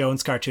a Chuck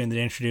Jones cartoon that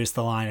introduced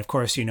the line, "Of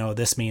course, you know,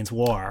 this means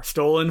war."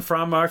 Stolen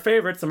from our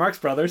favorites, the Marx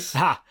Brothers.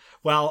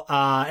 Well,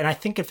 and I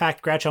think, in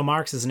fact, Groucho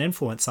Marx is an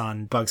influence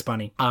on Bugs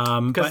Bunny.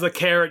 Because the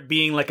carrot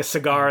being like a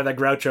cigar that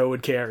Groucho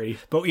would carry.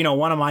 But, you know,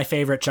 one of my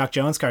favorite Chuck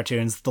Jones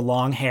cartoons, The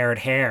Long-Haired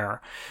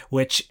Hare,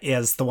 which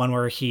is the one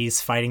where he's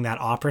fighting that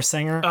opera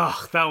singer.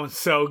 Oh, that one's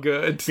so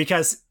good.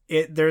 Because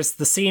there's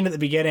the scene at the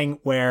beginning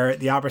where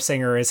the opera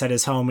singer is at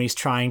his home. He's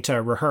trying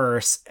to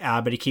rehearse,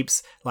 but he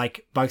keeps,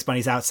 like, Bugs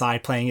Bunny's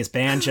outside playing his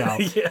banjo.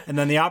 And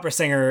then the opera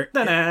singer...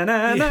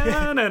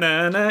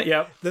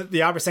 Yep.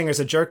 The opera singer's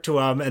a jerk to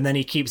him, and then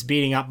he keeps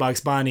beating up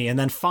Bugs Bunny. And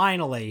then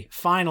finally,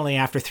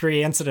 after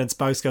 3 incidents,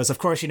 Bugs goes, "Of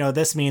course, you know,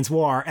 this means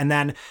war." And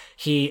then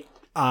he...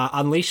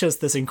 unleashes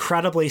this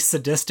incredibly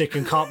sadistic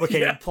and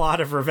complicated plot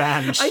of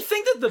revenge. I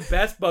think that the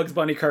best Bugs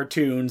Bunny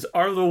cartoons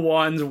are the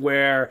ones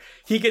where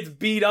he gets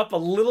beat up a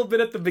little bit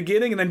at the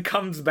beginning and then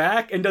comes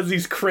back and does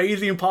these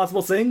crazy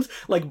impossible things,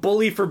 like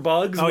Bully for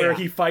Bugs, where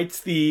he fights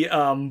the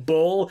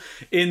bull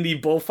in the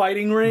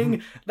bullfighting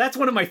ring. That's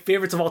one of my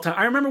favorites of all time.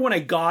 I remember when I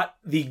got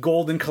the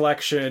Golden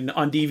Collection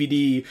on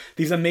DVD,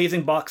 these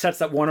amazing box sets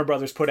that Warner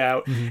Brothers put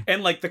out,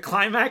 and like the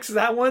climax of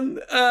that one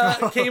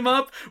came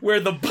up where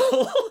the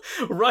bull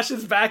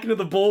rushes back into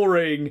the bull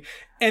ring,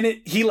 and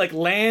he like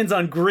lands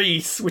on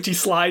grease, which he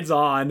slides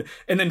on,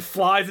 and then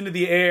flies into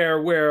the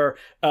air where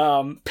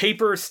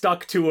paper is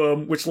stuck to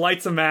him, which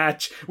lights a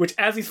match, which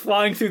as he's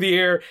flying through the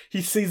air,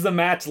 he sees the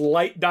match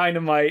light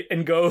dynamite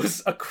and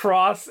goes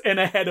across and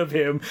ahead of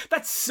him.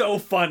 That's so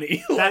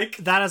funny.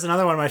 That is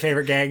another one of my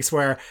favorite gags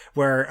where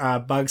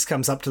Bugs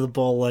comes up to the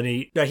bull and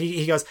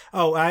he goes,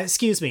 "Oh,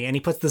 excuse me," and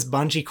he puts this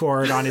bungee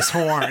cord on his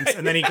horns,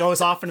 and then he goes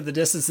off into the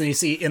distance, and you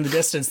see in the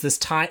distance this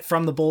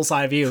from the bull's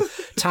eye view,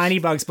 tiny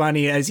Bugs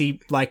Bunny as he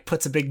like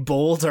puts a big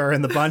boulder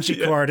in the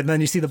bungee cord, and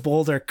then you see the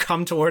boulder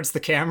come towards the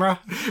camera.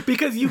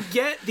 Because you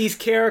get these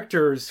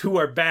characters who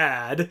are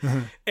bad,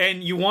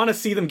 and you want to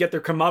see them get their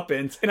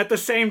comeuppance, and at the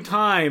same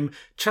time,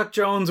 Chuck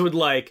Jones would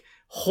like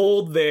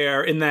hold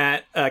there in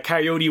that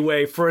coyote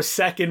way for a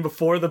second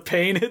before the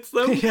pain hits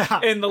them.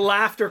 And the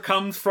laughter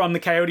comes from the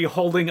coyote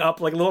holding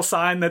up like a little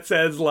sign that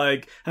says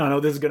like, I don't know,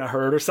 this is gonna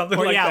hurt or something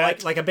like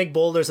that. like a big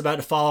boulder's about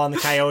to fall on the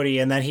coyote,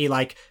 and then he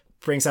like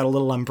brings out a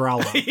little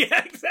umbrella.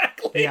 Yeah, exactly.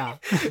 Yeah.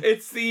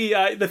 It's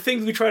the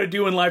things we try to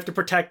do in life to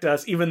protect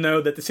us, even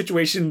though that the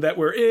situation that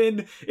we're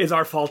in is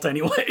our fault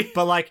anyway.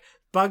 But like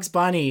Bugs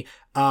Bunny,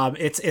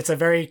 it's a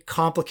very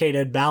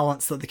complicated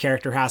balance that the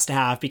character has to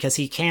have, because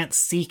he can't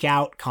seek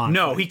out conflict.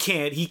 No, he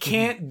can't. He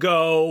can't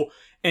go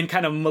and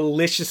kind of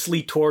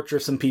maliciously torture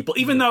some people,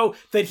 even though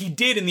that he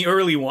did in the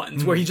early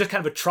ones, where he's just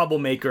kind of a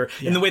troublemaker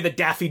in the way that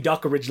Daffy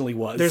Duck originally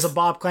was. There's a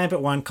Bob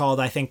Clampett one called,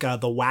 I think, The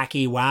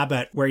Wacky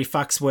Wabbit, where he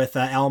fucks with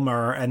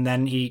Elmer, and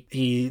then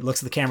he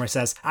looks at the camera and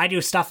says, "I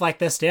do stuff like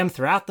this to him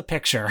throughout the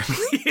picture."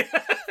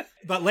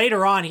 But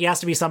later on, he has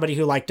to be somebody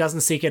who like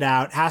doesn't seek it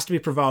out, has to be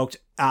provoked.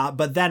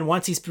 But then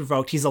once he's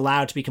provoked, he's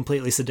allowed to be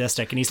completely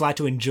sadistic, and he's allowed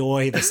to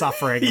enjoy the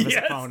suffering of his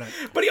opponent.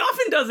 But he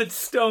often does it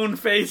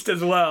stone-faced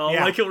as well.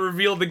 Like he'll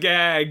reveal the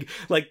gag,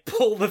 like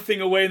pull the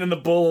thing away, and then the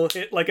bull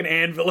hit like an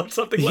anvil or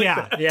something like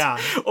that. Yeah.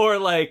 Or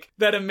like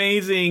that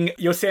amazing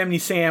Yosemite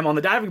Sam on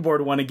the diving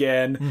board one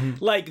again.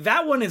 Like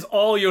that one is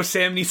all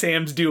Yosemite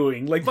Sam's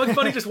doing. Like Bugs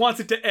Bunny just wants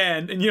it to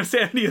end, and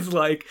Yosemite is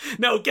like,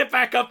 "No, get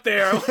back up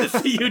there. I want to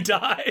see you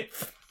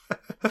dive."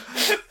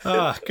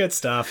 Good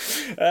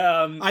stuff.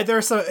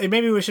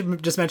 Maybe we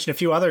should just mention a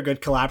few other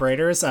good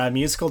collaborators.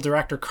 Musical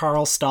director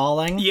Carl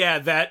Stalling. Yeah,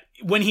 that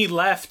when he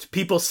left,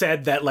 people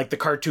said that like the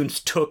cartoons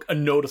took a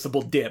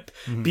noticeable dip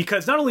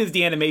because not only is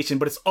the animation,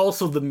 but it's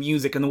also the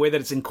music and the way that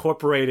it's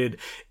incorporated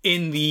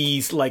in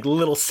these like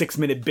little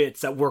 6-minute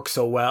bits that work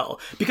so well.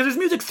 Because there's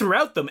music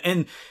throughout them,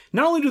 and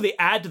not only do they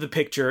add to the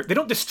picture, they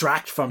don't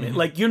distract from it.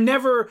 Like you're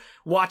never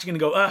watching and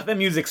go, that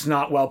music's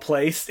not well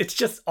placed. It's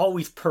just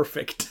always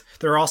perfect.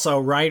 There are also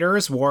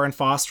writers, Warren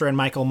Foster and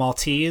Michael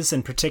Maltese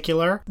in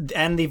particular,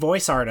 and the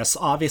voice artists,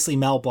 obviously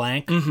Mel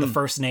Blanc, the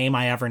first name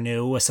I ever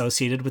knew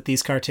associated with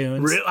these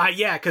cartoons.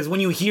 Yeah, because when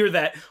you hear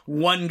that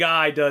one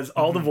guy does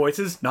all the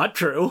voices, not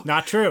true,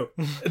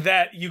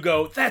 that you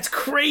go, that's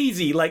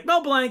crazy. Like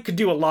Mel Blanc could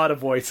do a lot of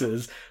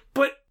voices,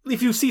 but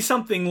if you see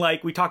something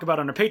like we talk about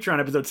on our Patreon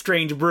episode,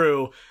 Strange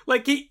Brew,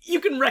 like you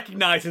can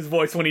recognize his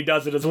voice when he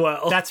does it as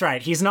well. That's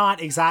right. He's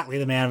not exactly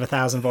the man of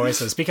 1,000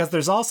 voices, because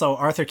there's also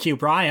Arthur Q.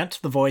 Bryant,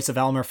 the voice of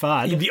Elmer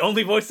Fudd. The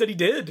only voice that he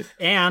did.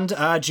 And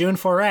June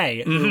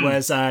Foray, who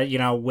was,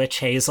 Witch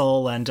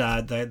Hazel and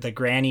the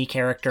granny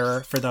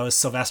character for those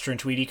Sylvester and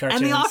Tweety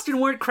cartoons. And they often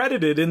weren't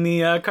credited in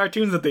the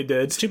cartoons that they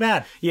did. It's too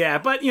bad. Yeah,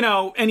 but,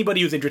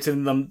 anybody who's interested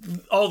in them,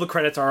 all the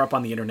credits are up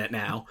on the internet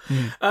now.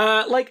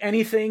 Like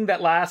anything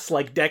that lasts,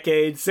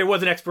 decades, there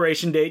was an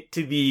expiration date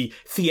to the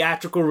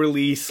theatrical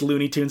release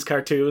Looney Tunes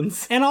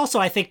cartoons. And also,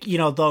 I think,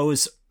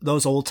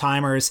 those old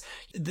timers,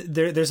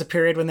 there's a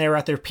period when they were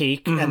at their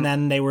peak, and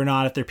then they were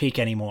not at their peak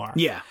anymore.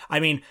 Yeah. I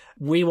mean,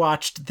 we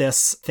watched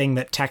this thing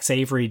that Tex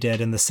Avery did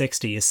in the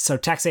 60s. So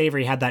Tex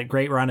Avery had that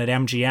great run at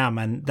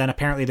MGM, and then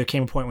apparently there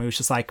came a point where he was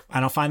just like,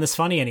 I don't find this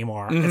funny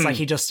anymore. It's like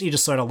he just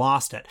sort of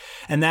lost it.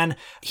 And then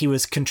he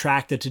was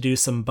contracted to do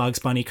some Bugs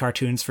Bunny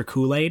cartoons for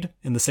Kool-Aid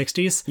in the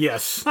 60s.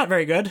 Yes. Not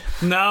very good.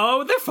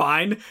 No, they're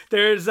fine.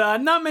 There's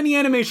not many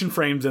animation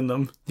frames in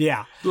them.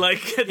 Yeah. They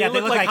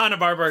look like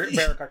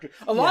Hanna-Barbera cartoons.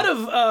 A lot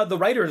of the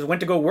writers went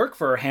to go work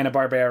for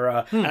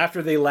Hanna-Barbera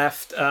after they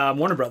left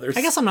Warner Brothers.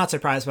 I guess I'm not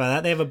surprised by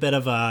that. They have a bit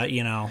of a,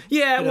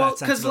 Yeah, well,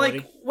 because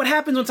what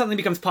happens when something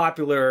becomes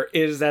popular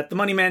is that the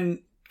money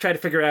men try to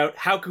figure out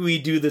how can we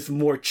do this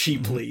more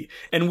cheaply,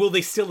 and will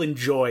they still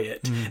enjoy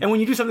it? And when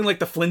you do something like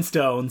the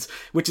Flintstones,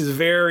 which is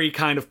very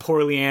kind of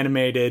poorly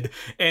animated,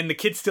 and the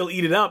kids still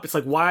eat it up, it's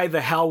like, why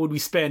the hell would we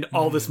spend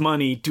all this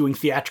money doing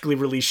theatrically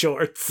released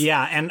shorts?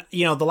 Yeah, and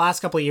the last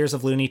couple of years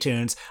of Looney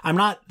Tunes, I'm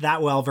not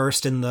that well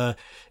versed in the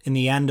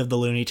end of the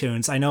Looney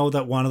Tunes. I know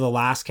that one of the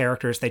last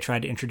characters they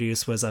tried to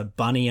introduce was a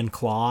Bunny and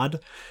Claude,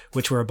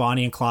 which were a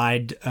Bonnie and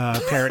Clyde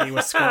parody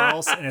with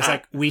squirrels, and it's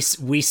like we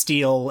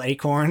steal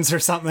acorns or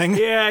something.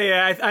 Yeah,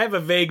 I have a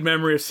vague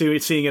memory of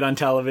seeing it on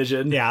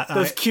television. Yeah,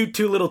 those cute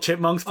two little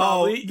chipmunks.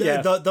 Probably.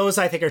 Those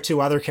I think are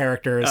two other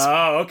characters.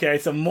 Oh, okay,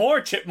 some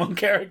more chipmunk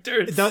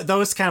characters.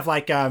 Those kind of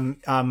like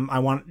I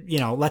want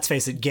let's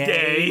face it,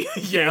 gay.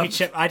 Yeah,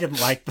 I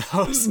didn't like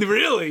those.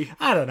 Really?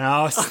 I don't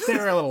know. They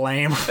were a little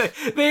lame.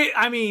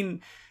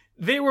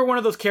 They were one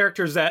of those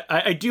characters that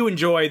I do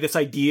enjoy this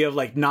idea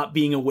of not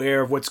being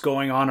aware of what's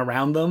going on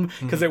around them,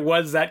 because there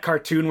was that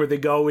cartoon where they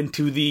go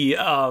into the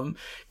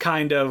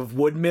kind of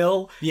wood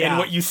mill, and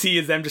what you see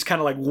is them just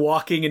kind of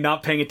walking and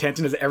not paying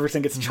attention as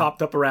everything gets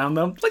chopped up around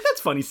them.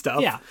 That's funny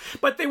stuff. Yeah.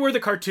 But they were the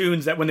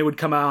cartoons that when they would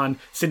come on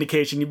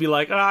syndication, you'd be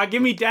like,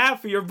 give me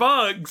Daffy or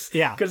Bugs.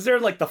 Yeah. Because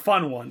they're the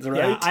fun ones,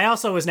 right? Yeah. I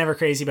also was never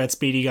crazy about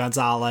Speedy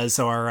Gonzales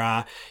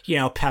or,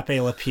 Pepe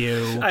Le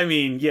Pew. I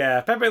mean,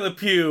 yeah, Pepe Le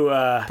Pew.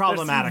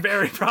 Problematic.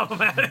 Very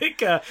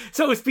problematic.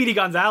 So was Speedy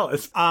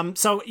Gonzales. In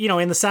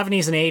the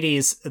 70s and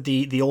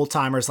 80s, the old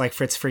timers like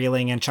Fritz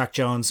Freeling and Chuck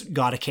Jones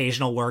got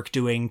occasional work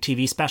doing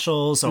TV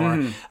specials, or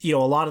a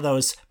lot of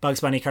those Bugs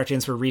Bunny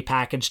cartoons were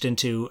repackaged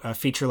into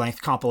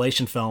feature-length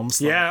compilation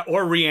films. Yeah,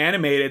 or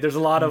reanimated. There's a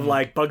lot of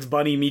Bugs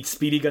Bunny meets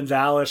Speedy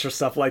Gonzales or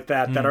stuff like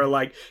that that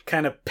are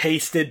kind of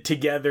pasted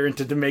together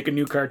to make a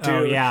new cartoon.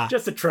 Oh, yeah.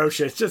 Just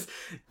atrocious. Just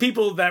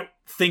people that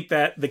think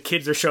that the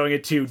kids are showing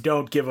it to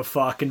don't give a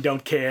fuck and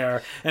don't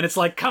care. And it's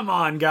like, come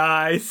on,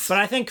 guys. But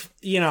I think,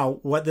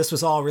 what this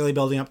was all really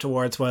building up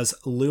towards was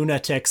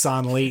Lunatics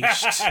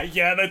Unleashed.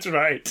 Yeah, that's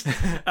right.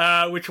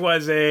 Which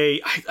was I'm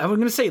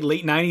going to say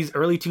late 90s,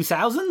 early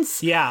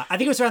 2000s? Yeah, I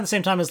think it was around the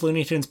same time as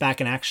Looney Tunes Back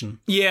in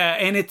Action. Yeah,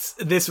 and it's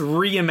this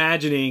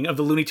reimagining of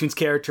the Looney Tunes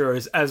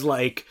characters as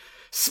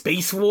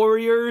space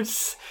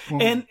warriors.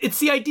 And it's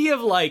the idea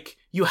of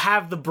you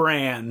have the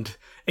brand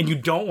and you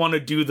don't want to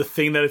do the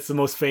thing that it's the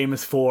most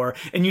famous for.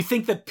 And you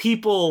think that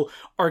people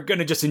are going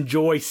to just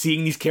enjoy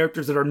seeing these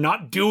characters that are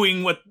not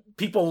doing what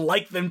people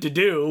like them to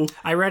do.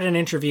 I read an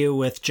interview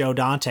with Joe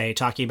Dante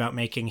talking about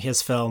making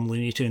his film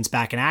Looney Tunes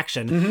Back in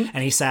Action,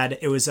 and he said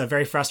it was a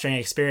very frustrating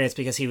experience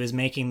because he was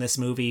making this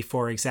movie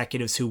for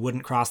executives who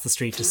wouldn't cross the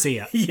street to see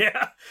it.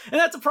 Yeah,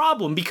 and that's a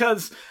problem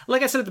because,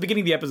 like I said at the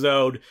beginning of the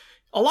episode,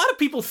 a lot of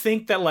people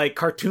think that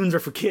cartoons are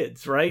for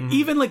kids, right?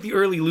 Even the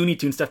early Looney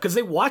Tunes stuff, because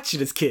they watched it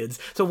as kids.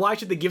 So why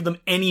should they give them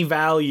any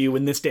value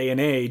in this day and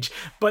age?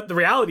 But the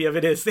reality of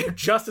it is they're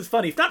just as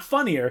funny, if not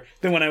funnier,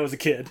 than when I was a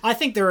kid. I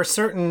think there are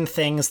certain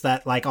things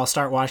that I'll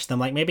start watching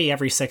them, maybe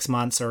every 6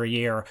 months or a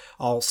year,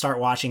 I'll start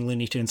watching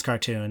Looney Tunes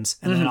cartoons,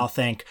 and then I'll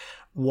think,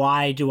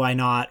 why do I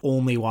not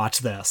only watch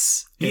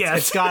this?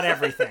 It's got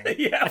everything.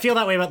 Yeah. I feel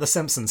that way about The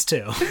Simpsons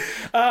too.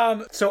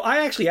 So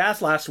I actually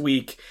asked last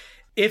week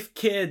if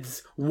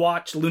kids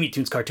watch Looney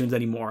Tunes cartoons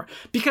anymore,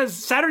 because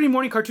Saturday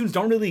morning cartoons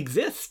don't really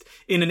exist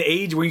in an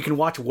age where you can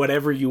watch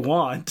whatever you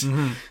want.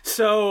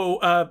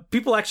 So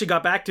people actually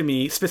got back to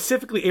me,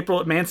 specifically April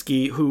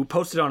Atmansky, who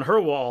posted on her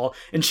wall,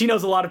 and she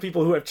knows a lot of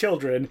people who have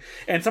children,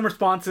 and some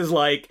responses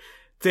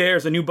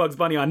there's a new Bugs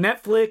Bunny on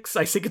Netflix.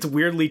 I think it's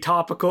weirdly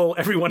topical.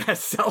 Everyone has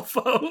cell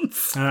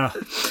phones.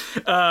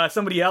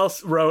 Somebody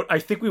else wrote, I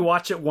think we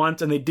watched it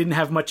once and they didn't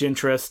have much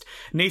interest.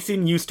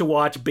 Nathan used to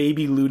watch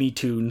Baby Looney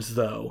Tunes,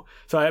 though.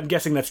 So I'm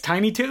guessing that's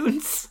Tiny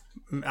Toons?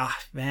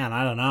 Man,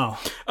 I don't know.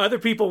 Other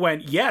people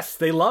went, yes,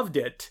 they loved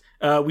it.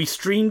 We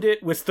streamed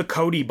it with the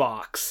Cody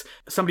box.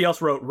 Somebody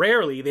else wrote,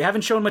 rarely. They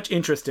haven't shown much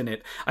interest in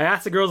it. I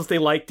asked the girls if they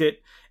liked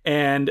it,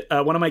 and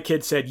one of my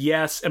kids said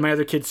yes, and my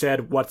other kid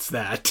said, what's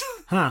that?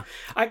 Huh.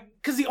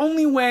 Because the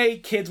only way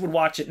kids would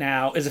watch it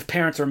now is if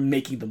parents are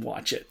making them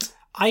watch it.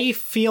 I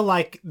feel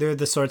like they're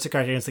the sorts of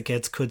cartoons the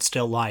kids could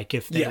still like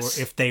if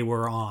they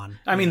were on.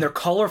 I mean, they're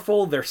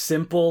colorful, they're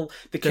simple,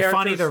 they're characters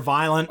funny, they're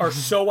violent, are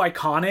so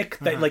iconic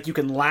that like you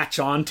can latch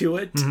onto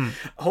it.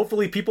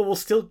 Hopefully, people will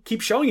still keep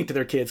showing it to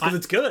their kids because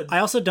it's good. I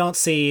also don't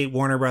see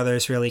Warner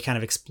Brothers really kind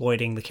of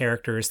exploiting the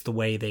characters the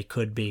way they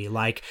could be.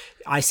 Like,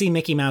 I see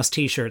Mickey Mouse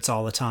t-shirts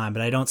all the time,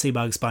 but I don't see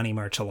Bugs Bunny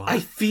merch a lot. I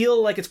feel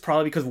like it's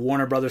probably because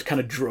Warner Brothers kind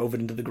of drove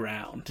it into the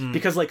ground.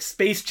 Because like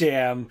Space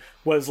Jam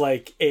was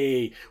like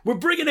we're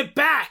bringing it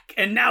back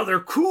and now they're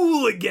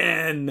cool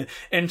again.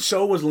 And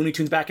so was Looney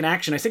Tunes Back in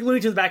Action. I think Looney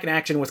Tunes Back in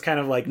Action was kind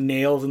of like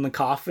nails in the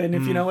coffin,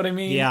 if you know what I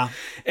mean. Yeah.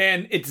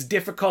 And it's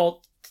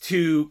difficult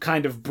to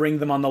kind of bring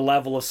them on the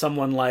level of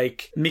someone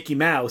like Mickey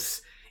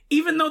Mouse,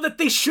 even though that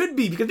they should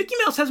be, because Mickey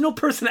Mouse has no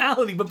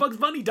personality, but Bugs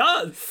Bunny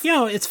does. You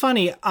know, it's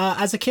funny.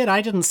 As a kid,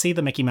 I didn't see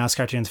the Mickey Mouse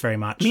cartoons very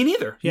much. Me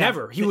neither. Yeah.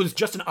 Never. He was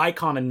just an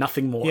icon and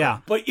nothing more. Yeah.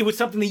 But it was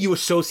something that you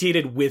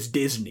associated with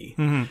Disney.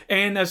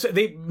 And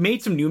they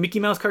made some new Mickey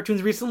Mouse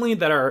cartoons recently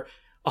that are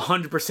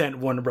 100%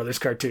 Warner Brothers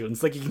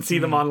cartoons. Like, you can see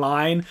them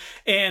online.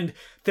 And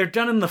they're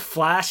done in the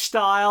Flash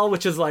style,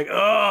 which is like,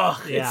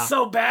 ugh, it's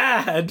so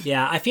bad.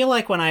 Yeah, I feel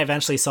like when I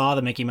eventually saw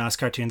the Mickey Mouse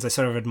cartoons, I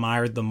sort of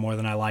admired them more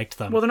than I liked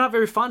them. Well, they're not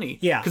very funny.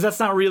 Yeah. Because that's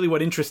not really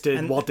what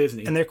interested Walt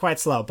Disney. And they're quite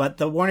slow. But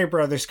the Warner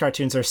Brothers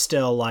cartoons are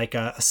still like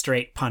a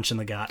straight punch in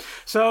the gut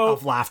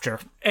of laughter.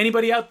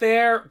 Anybody out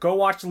there, go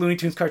watch the Looney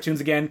Tunes cartoons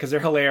again because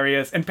they're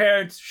hilarious. And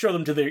parents, show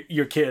them to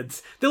your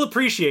kids. They'll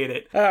appreciate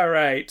it. All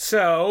right.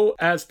 So,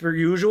 as per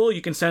usual,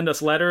 you can send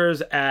us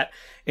letters at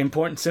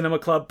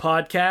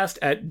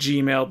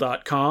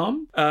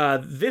importantcinemaclubpodcast@gmail.com.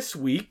 This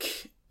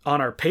week on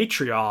our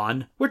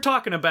Patreon, we're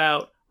talking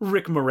about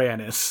Rick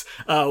Moranis.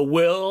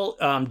 Will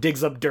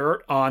digs up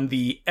dirt on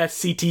the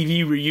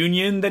SCTV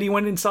reunion that he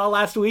went and saw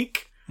last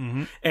week.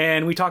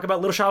 And we talk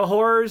about Little Shop of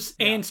Horrors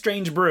and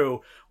Strange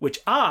Brew, which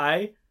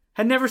I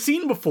had never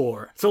seen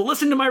before. So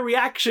listen to my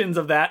reactions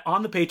of that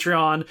on the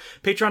Patreon,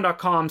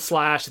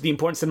 patreon.com/The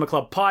Important Cinema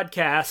Club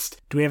Podcast.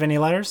 Do we have any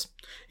letters?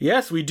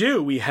 Yes, we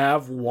do. We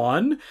have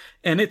one,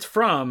 and it's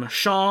from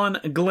Sean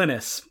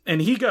Glynis.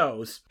 And he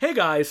goes, "Hey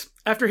guys,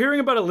 after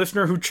hearing about a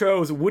listener who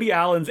chose Woody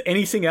Allen's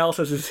Anything Else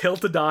as his hill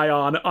to die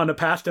on a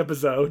past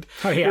episode,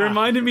 it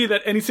reminded me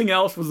that Anything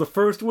Else was the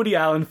first Woody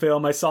Allen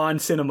film I saw in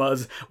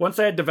cinemas once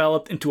I had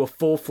developed into a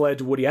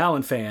full-fledged Woody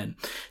Allen fan.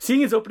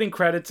 Seeing his opening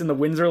credits in the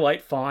Windsor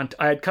Light font,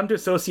 I had come to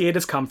associate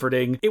as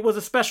comforting. It was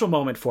a special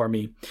moment for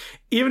me,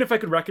 even if I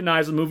could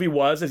recognize the movie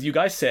was, as you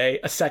guys say,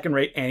 a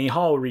second-rate Annie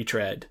Hall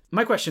retread.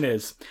 My question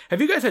is,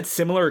 have you guys had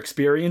similar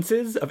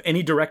experiences of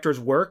any director's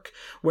work,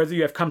 whether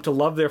you have come to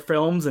love their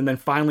films and then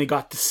finally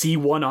got to see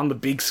one on the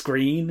big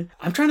screen?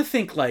 I'm trying to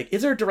think, like,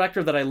 is there a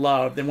director that I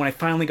loved and when I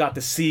finally got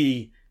to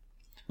see,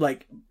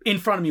 like, in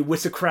front of me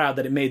with a crowd,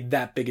 that it made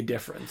that big a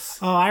difference?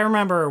 Oh, I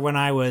remember when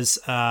I was,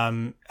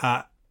 one of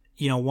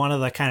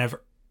the kind of,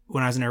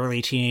 when I was an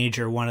early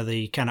teenager, one of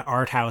the kind of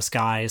art house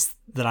guys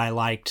that I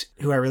liked,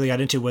 who I really got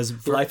into,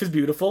 was Life is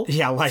Beautiful.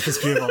 Yeah, Life is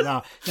Beautiful.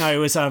 No, it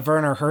was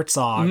Werner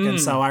Herzog,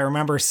 and so I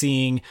remember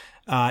seeing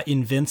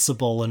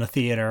Invincible in a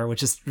theater,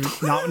 which is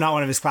not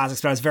one of his classics,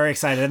 but I was very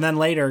excited. And then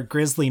later,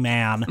 Grizzly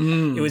Man.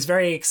 It was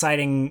very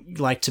exciting,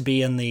 like, to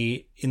be in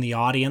the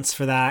audience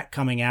for that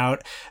coming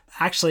out.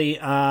 Actually,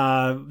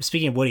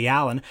 speaking of Woody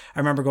Allen, I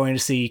remember going to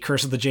see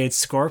Curse of the Jade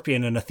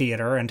Scorpion in a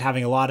theater and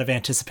having a lot of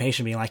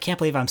anticipation, being like, I can't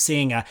believe I'm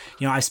seeing I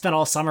spent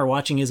all summer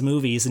watching his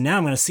movies, and now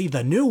I'm going to see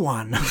the new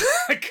one.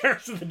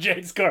 Curse of the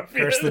Jade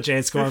Scorpion. Curse of the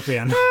Jade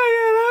Scorpion. Oh,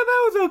 yeah,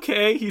 that was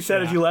okay, he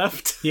said as you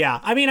left. Yeah,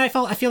 I mean, I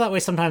feel that way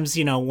sometimes,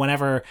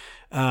 whenever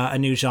a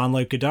new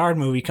Jean-Luc Godard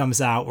movie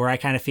comes out, where I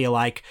kind of feel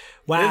like,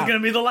 wow, this is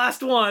going to be the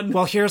last one.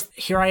 Well, here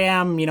I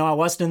am, I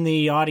wasn't in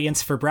the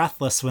audience for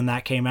Breathless when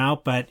that came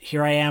out, but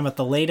here I am at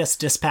the latest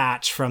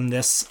dispatch from The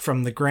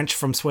Grinch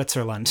from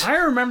Switzerland. I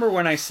remember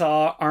when I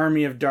saw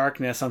Army of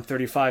Darkness on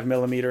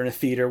 35mm in a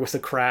theater with a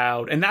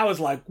crowd, and that was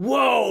like,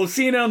 whoa,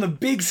 seeing it on the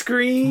big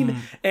screen.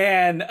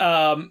 And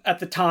at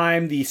the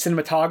time, the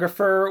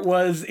cinematographer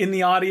was in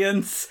the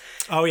audience.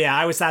 Oh yeah,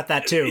 I was at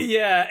that too.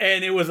 Yeah,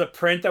 and it was a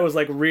print that was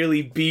like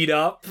really beat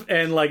up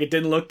and like it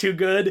didn't look too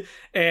good.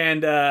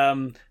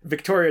 And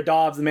Victoria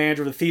Dobbs, the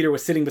manager of the theater,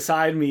 was sitting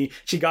beside me.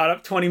 She got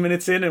up 20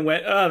 minutes in and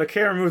went, the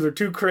camera moves are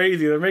too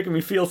crazy. They're making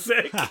me feel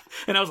sick.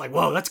 And I was like,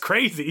 whoa, that's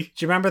crazy.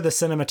 Do you remember the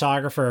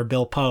cinematographer,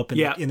 Bill Pope,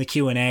 in the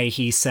Q&A,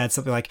 he said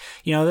something like,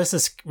 this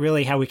is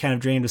really how we kind of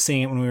dreamed of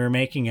seeing it when we were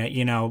making it,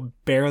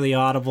 barely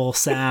audible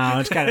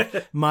sound, kind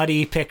of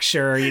muddy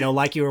picture,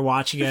 like you were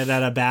watching it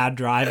at a bad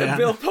drive-in.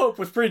 Bill Pope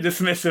was pretty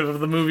dismissive of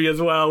the movie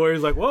as well, where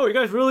he's like, whoa, you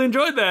guys really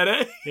enjoyed that,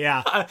 eh?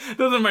 Yeah.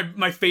 Those are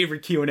my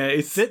favorite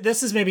Q&As.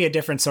 This is maybe a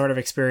different sort of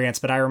experience,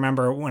 but I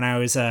remember when I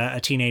was a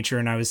teenager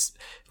and I was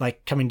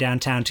like coming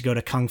downtown to go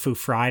to Kung Fu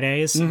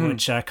Fridays,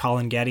 which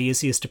Colin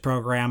Geddes used to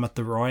program at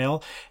the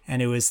Royal.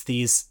 And it was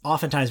these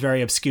oftentimes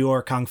very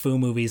obscure Kung Fu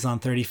movies on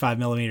 35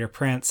 millimeter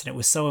prints. And it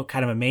was so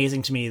kind of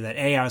amazing to me that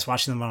A, I was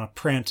watching them on a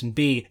print, and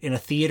B, in a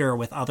theater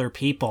with other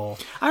people.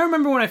 I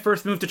remember when I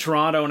first moved to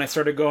Toronto and I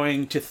started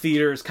going to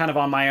theaters kind of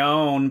on my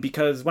own,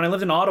 because when I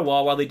lived in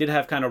Ottawa, while they did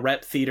have kind of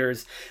rep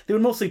theaters, they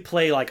would mostly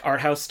play like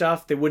art house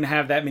stuff. They wouldn't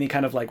have that many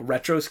kind of like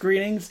retro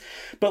screenings.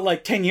 But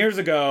like 10 years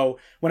ago,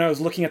 when I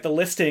was looking at the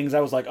listings, I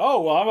was like,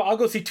 oh, well, I'll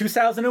go see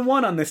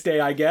 2001 on this day,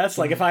 I guess.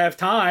 Like, if I have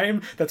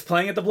time, that's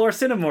playing at the Bloor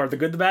Cinema, or The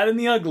Good, the Bad, and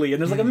the Ugly.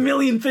 And there's like a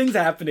million things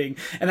happening.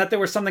 And that there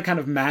was something kind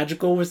of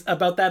magical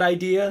about that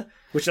idea,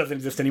 which doesn't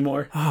exist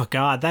anymore. Oh,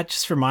 God, that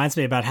just reminds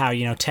me about how,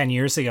 10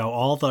 years ago,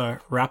 all the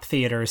rep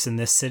theaters in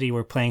this city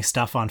were playing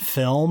stuff on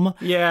film.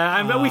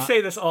 Yeah, we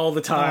say this all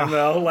the time,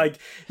 though. Like,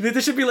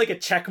 there should be like a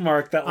check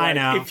mark that, like, I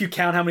know. if you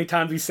count how many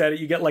times we said it,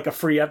 you get like a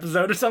free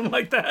episode or something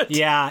like that.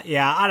 Yeah,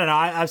 I don't know.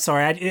 I'm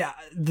sorry.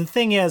 The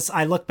thing is,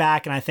 I look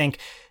back and I think,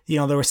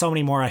 there were so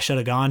many more I should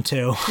have gone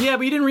to. Yeah,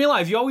 but you didn't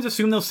realize. You always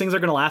assume those things are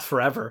going to last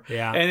forever.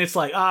 Yeah. And it's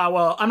like,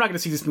 well, I'm not going to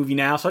see this movie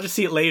now, so I'll just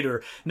see it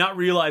later. Not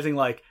realizing,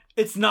 like,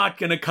 it's not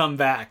going to come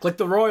back. Like,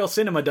 the Royal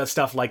Cinema does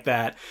stuff like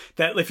that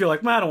if you're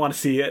like, I don't want to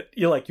see it,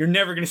 you're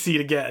never going to see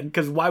it again,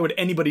 because why would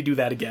anybody do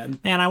that again?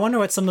 Man, I wonder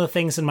what some of the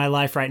things in my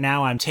life right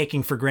now I'm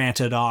taking for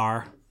granted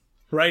are.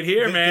 Right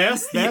here, man.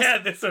 This? Yeah,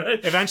 that's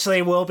right.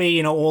 Eventually we'll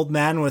be, old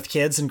men with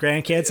kids and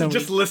grandkids. And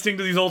just listening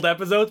to these old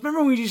episodes. Remember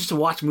when we used to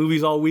watch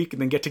movies all week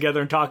and then get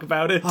together and talk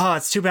about it? Oh,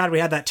 it's too bad we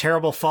had that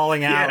terrible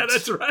falling out. Yeah,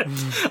 that's right.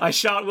 I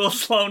shot Will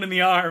Sloan in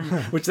the arm,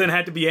 which then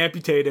had to be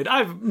amputated.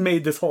 I've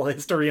made this whole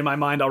history in my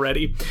mind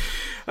already.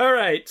 All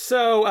right,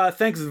 so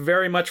thanks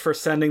very much for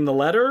sending the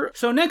letter.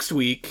 So next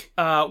week,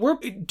 we're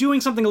doing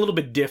something a little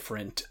bit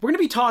different. We're going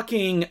to be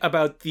talking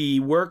about the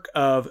work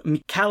of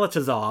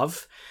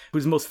Kalatazov,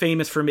 who's most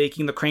famous for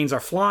making The Cranes Are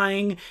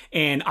Flying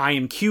and I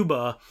Am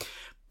Cuba.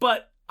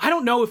 But I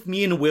don't know if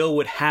me and Will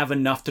would have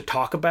enough to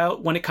talk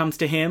about when it comes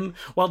to him.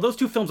 While those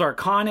two films are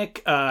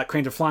iconic,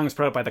 Cranes Are Flying was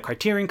put out by the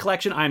Criterion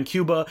Collection. I Am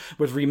Cuba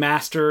was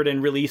remastered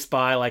and released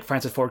by like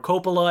Francis Ford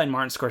Coppola and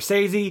Martin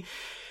Scorsese.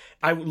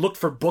 I looked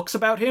for books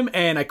about him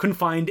and I couldn't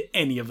find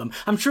any of them.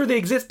 I'm sure they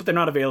exist, but they're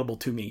not available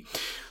to me.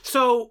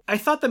 So I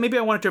thought that maybe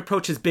I wanted to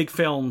approach his big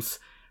films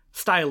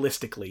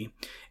stylistically.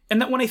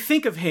 And that when I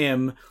think of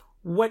him,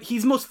 what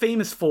he's most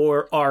famous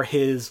for are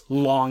his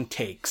long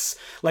takes.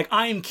 Like,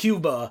 I Am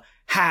Cuba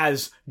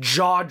has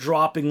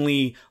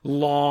jaw-droppingly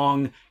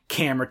long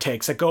camera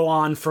takes that go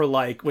on for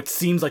like what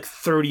seems like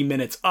 30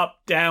 minutes, up,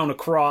 down,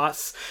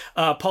 across.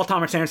 Paul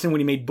Thomas Anderson, when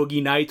he made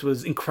Boogie Nights,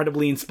 was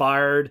incredibly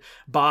inspired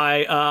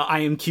by I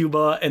Am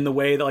Cuba and the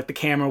way that like the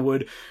camera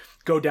would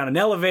go down an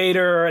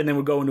elevator and then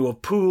would go into a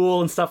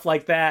pool and stuff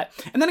like that.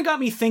 And then it got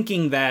me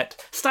thinking that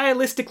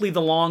stylistically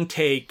the long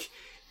take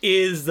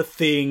is the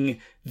thing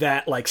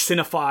that like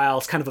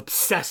cinephiles kind of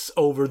obsess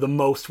over the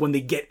most when they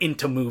get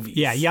into movies.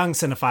 Yeah, young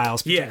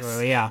cinephiles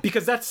particularly, yes. Yeah.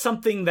 Because that's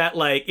something that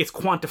like it's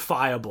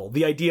quantifiable.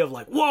 The idea of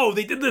like, whoa,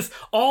 they did this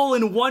all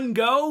in one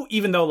go,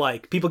 even though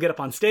like people get up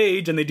on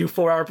stage and they do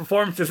 4-hour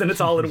performances and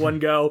it's all in one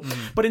go.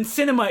 But in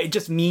cinema, it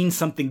just means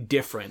something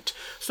different.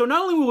 So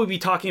not only will we be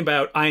talking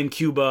about I Am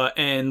Cuba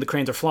and The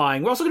Cranes Are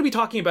Flying, we're also going to be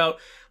talking about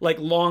like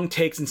long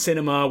takes in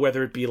cinema,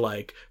 whether it be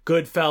like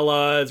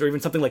Goodfellas or even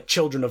something like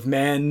Children of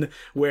Men,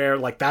 where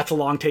like that's a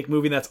long take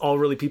movie. That's all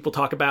really people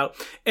talk about,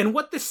 and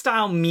what this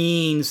style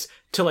means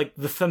to like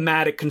the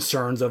thematic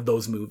concerns of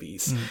those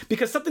movies.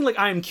 Because something like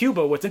I Am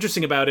Cuba, what's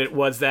interesting about it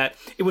was that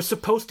it was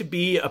supposed to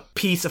be a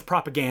piece of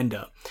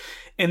propaganda.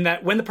 And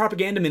that when the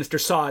propaganda minister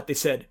saw it, they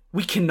said,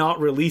 we cannot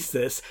release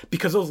this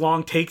because those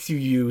long takes you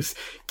use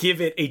give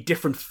it a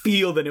different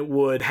feel than it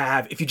would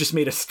have if you just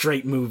made a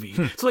straight movie.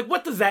 So like,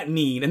 what does that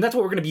mean? And that's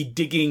what we're going to be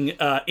digging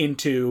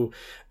into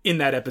in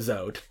that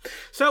episode.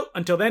 So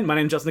until then, my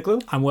name is Justin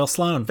DeClue. I'm Will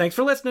Sloan. Thanks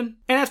for listening.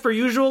 And as per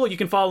usual, you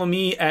can follow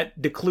me at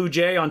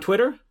DeClueJ on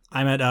Twitter.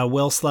 I'm at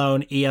Will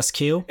Sloan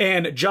ESQ.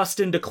 And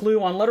Justin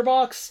DeClue on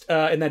Letterboxd,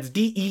 and that's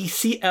DECLOUX.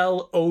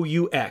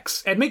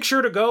 And make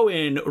sure to go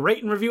and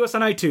rate and review us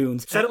on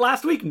iTunes. Said it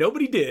last week,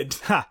 nobody did.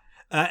 Ha!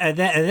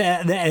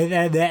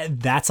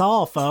 That's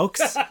all,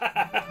 folks.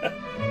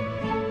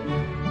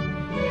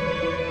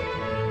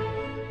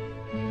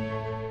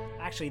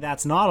 Actually,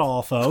 that's not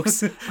all,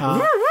 folks.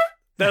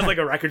 That's like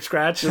a record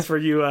scratch just for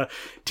you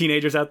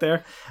teenagers out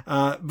there.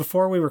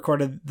 Before we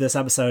recorded this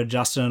episode,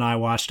 Justin and I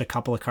watched a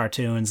couple of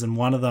cartoons, and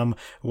one of them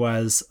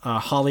was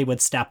Hollywood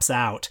Steps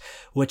Out,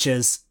 which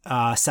is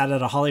set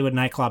at a Hollywood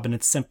nightclub, and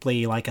it's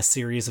simply like a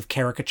series of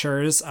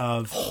caricatures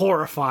of...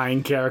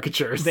 horrifying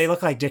caricatures. They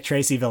look like Dick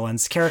Tracy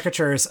villains.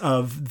 Caricatures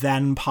of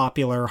then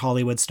popular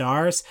Hollywood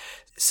stars.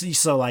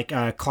 So like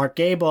Clark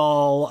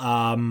Gable,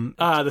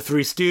 the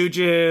Three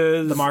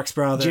Stooges, the Marx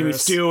Brothers, Jimmy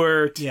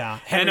Stewart, yeah,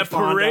 and a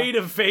parade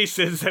of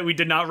faces that we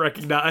did not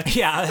recognize.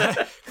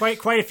 Yeah,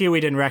 quite a few we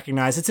didn't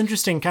recognize. It's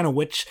interesting, kind of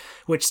which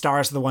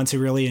stars are the ones who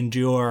really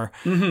endure.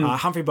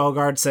 Humphrey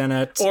Bogart's in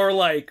it, or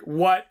like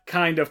what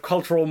kind of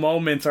cultural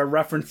moments are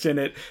referenced in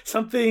it.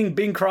 Something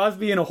Bing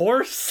Crosby and a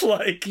horse,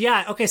 like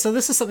yeah. Okay, so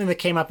this is something that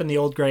came up in The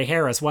Old Grey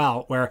Hair as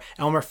well, where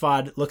Elmer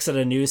Fudd looks at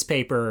a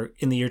newspaper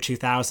in the year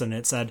 2000.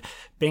 It said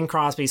Bing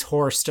Crosby's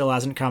horse still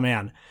hasn't come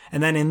in.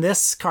 And then in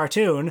this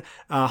cartoon,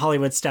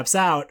 Hollywood steps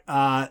out,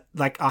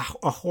 like a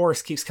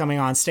horse keeps coming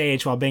on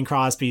stage while Bing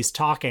Crosby's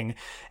talking.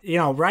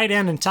 Write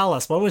in and tell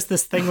us, what was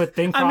this thing with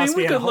Bing Crosby and a horse? I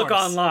mean, we could look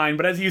online,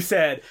 but as you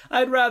said,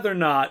 I'd rather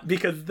not,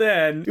 because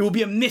then it will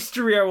be a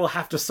mystery I will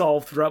have to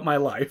solve throughout my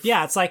life.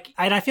 Yeah, it's like,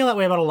 and I feel that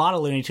way about a lot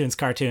of Looney Tunes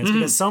cartoons,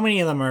 because so many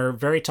of them are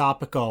very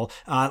topical.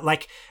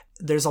 Like,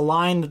 there's a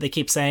line that they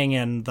keep saying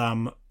in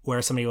them,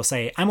 where somebody will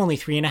say, I'm only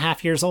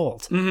 3.5 years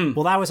old.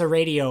 Well, that was a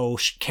radio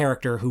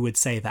character who would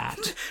say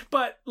that.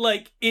 But,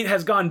 like, it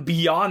has gone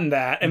beyond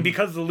that, and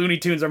because the Looney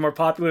Tunes are more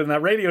popular than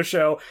that radio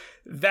show,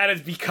 that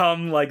has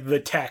become, like, the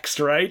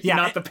text, right? Yeah.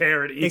 Not the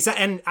parody.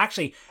 Exactly. And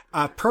actually,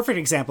 a perfect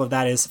example of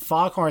that is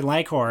Foghorn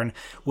Leghorn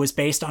was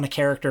based on a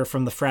character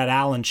from the Fred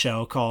Allen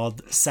show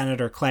called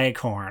Senator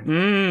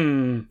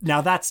Cleghorn. Now,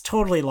 that's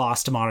totally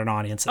lost to modern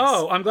audiences.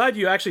 Oh, I'm glad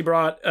you actually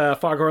brought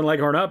Foghorn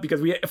Leghorn up, because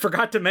we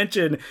forgot to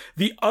mention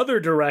the other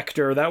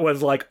director that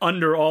was, like,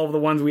 under all of the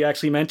ones we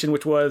actually mentioned,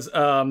 which was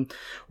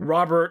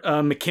Robert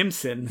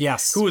McKimson.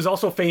 Yes. Who was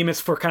also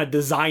famous for kind of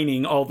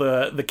designing all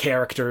the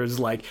characters.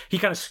 Like, he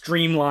kind of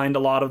streamlined a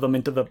lot of them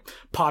into the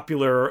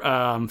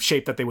popular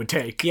shape that they would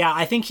take. Yeah,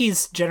 I think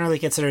he's generally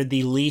considered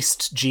the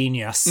least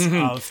genius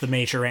of the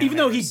major animators. Even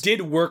though he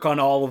did work on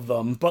all of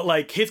them, but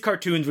like his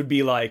cartoons would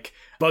be like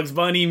Bugs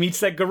Bunny meets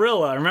that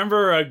gorilla.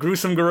 Remember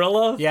Gruesome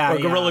Gorilla? Yeah, or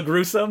Gorilla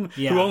Gruesome,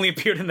 yeah. Who only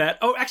appeared in that.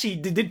 Oh, actually, he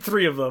did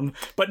 3 of them,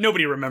 but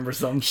nobody remembers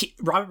them.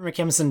 Robert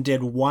McKimson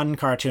did one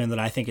cartoon that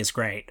I think is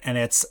great, and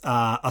it's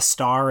A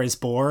Star is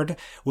Bored,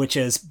 which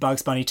is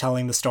Bugs Bunny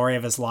telling the story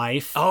of his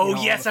life.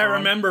 Oh, yes, I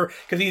remember,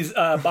 because he's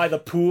by the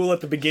pool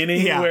at the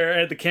beginning,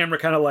 where the camera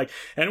kind of like,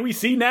 and we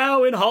see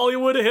now in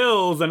Hollywood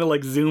Hills, and it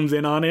like zooms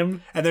in on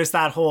him. And there's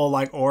that whole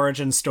like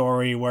origin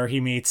story where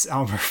he meets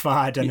Elmer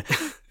Fudd, and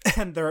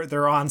and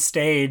they're on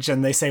stage,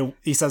 and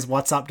he says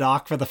 "What's up,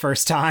 Doc?" for the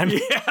first time.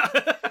 Yeah.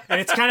 And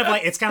it's kind of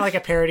like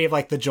a parody of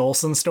like the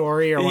Jolson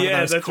story, or one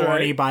of those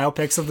corny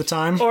biopics of the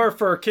time. Or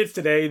for kids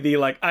today, the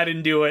like I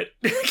didn't do it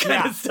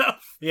kind of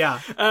stuff.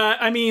 Yeah.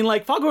 I mean,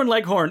 like Foghorn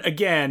Leghorn,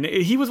 again,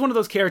 he was one of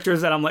those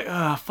characters that I'm like,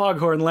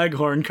 Foghorn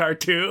Leghorn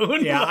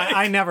cartoon. Yeah, like,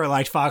 I never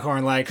liked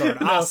Foghorn Leghorn.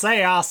 No. I'll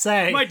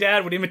say. My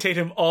dad would imitate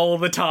him all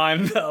the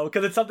time, though,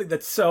 because it's something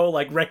that's so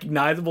like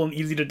recognizable and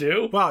easy to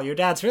do. Well, your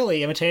dad's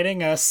really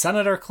imitating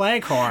Senator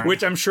Cleghorn.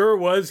 Which I'm sure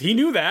he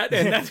knew that,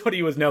 and that's what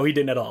he was. No, he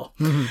didn't at all.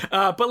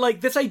 But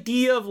like this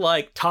idea of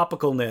like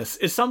topicalness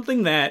is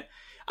something that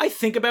I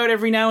think about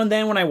every now and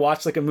then when I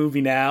watch like a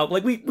movie now.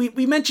 Like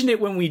we mentioned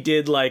it when we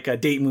did like a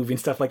date movie and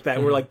stuff like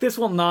that. We're like, this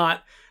will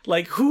not,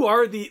 like,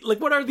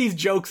 what are these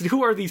jokes?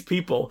 Who are these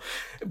people?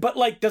 But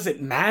like, does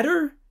it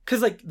matter?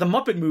 Because, like, the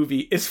Muppet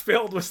movie is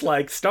filled with,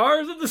 like,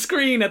 stars of the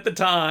screen at the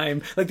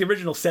time. Like, the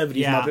original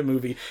 70s Muppet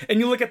movie. And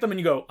you look at them and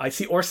you go, I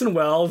see Orson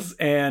Welles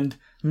and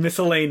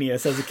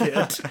Miscellaneous as a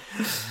kid.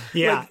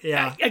 Yeah.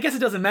 I guess it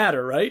doesn't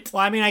matter, right?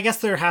 Well, I mean, I guess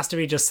there has to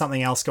be just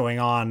something else going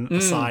on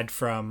aside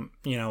from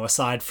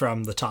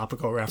the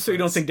topical reference. So you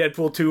don't think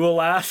Deadpool 2 will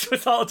last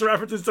with all its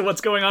references to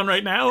what's going on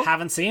right now?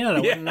 Haven't seen it.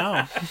 I wouldn't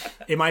know.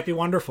 It might be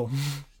wonderful.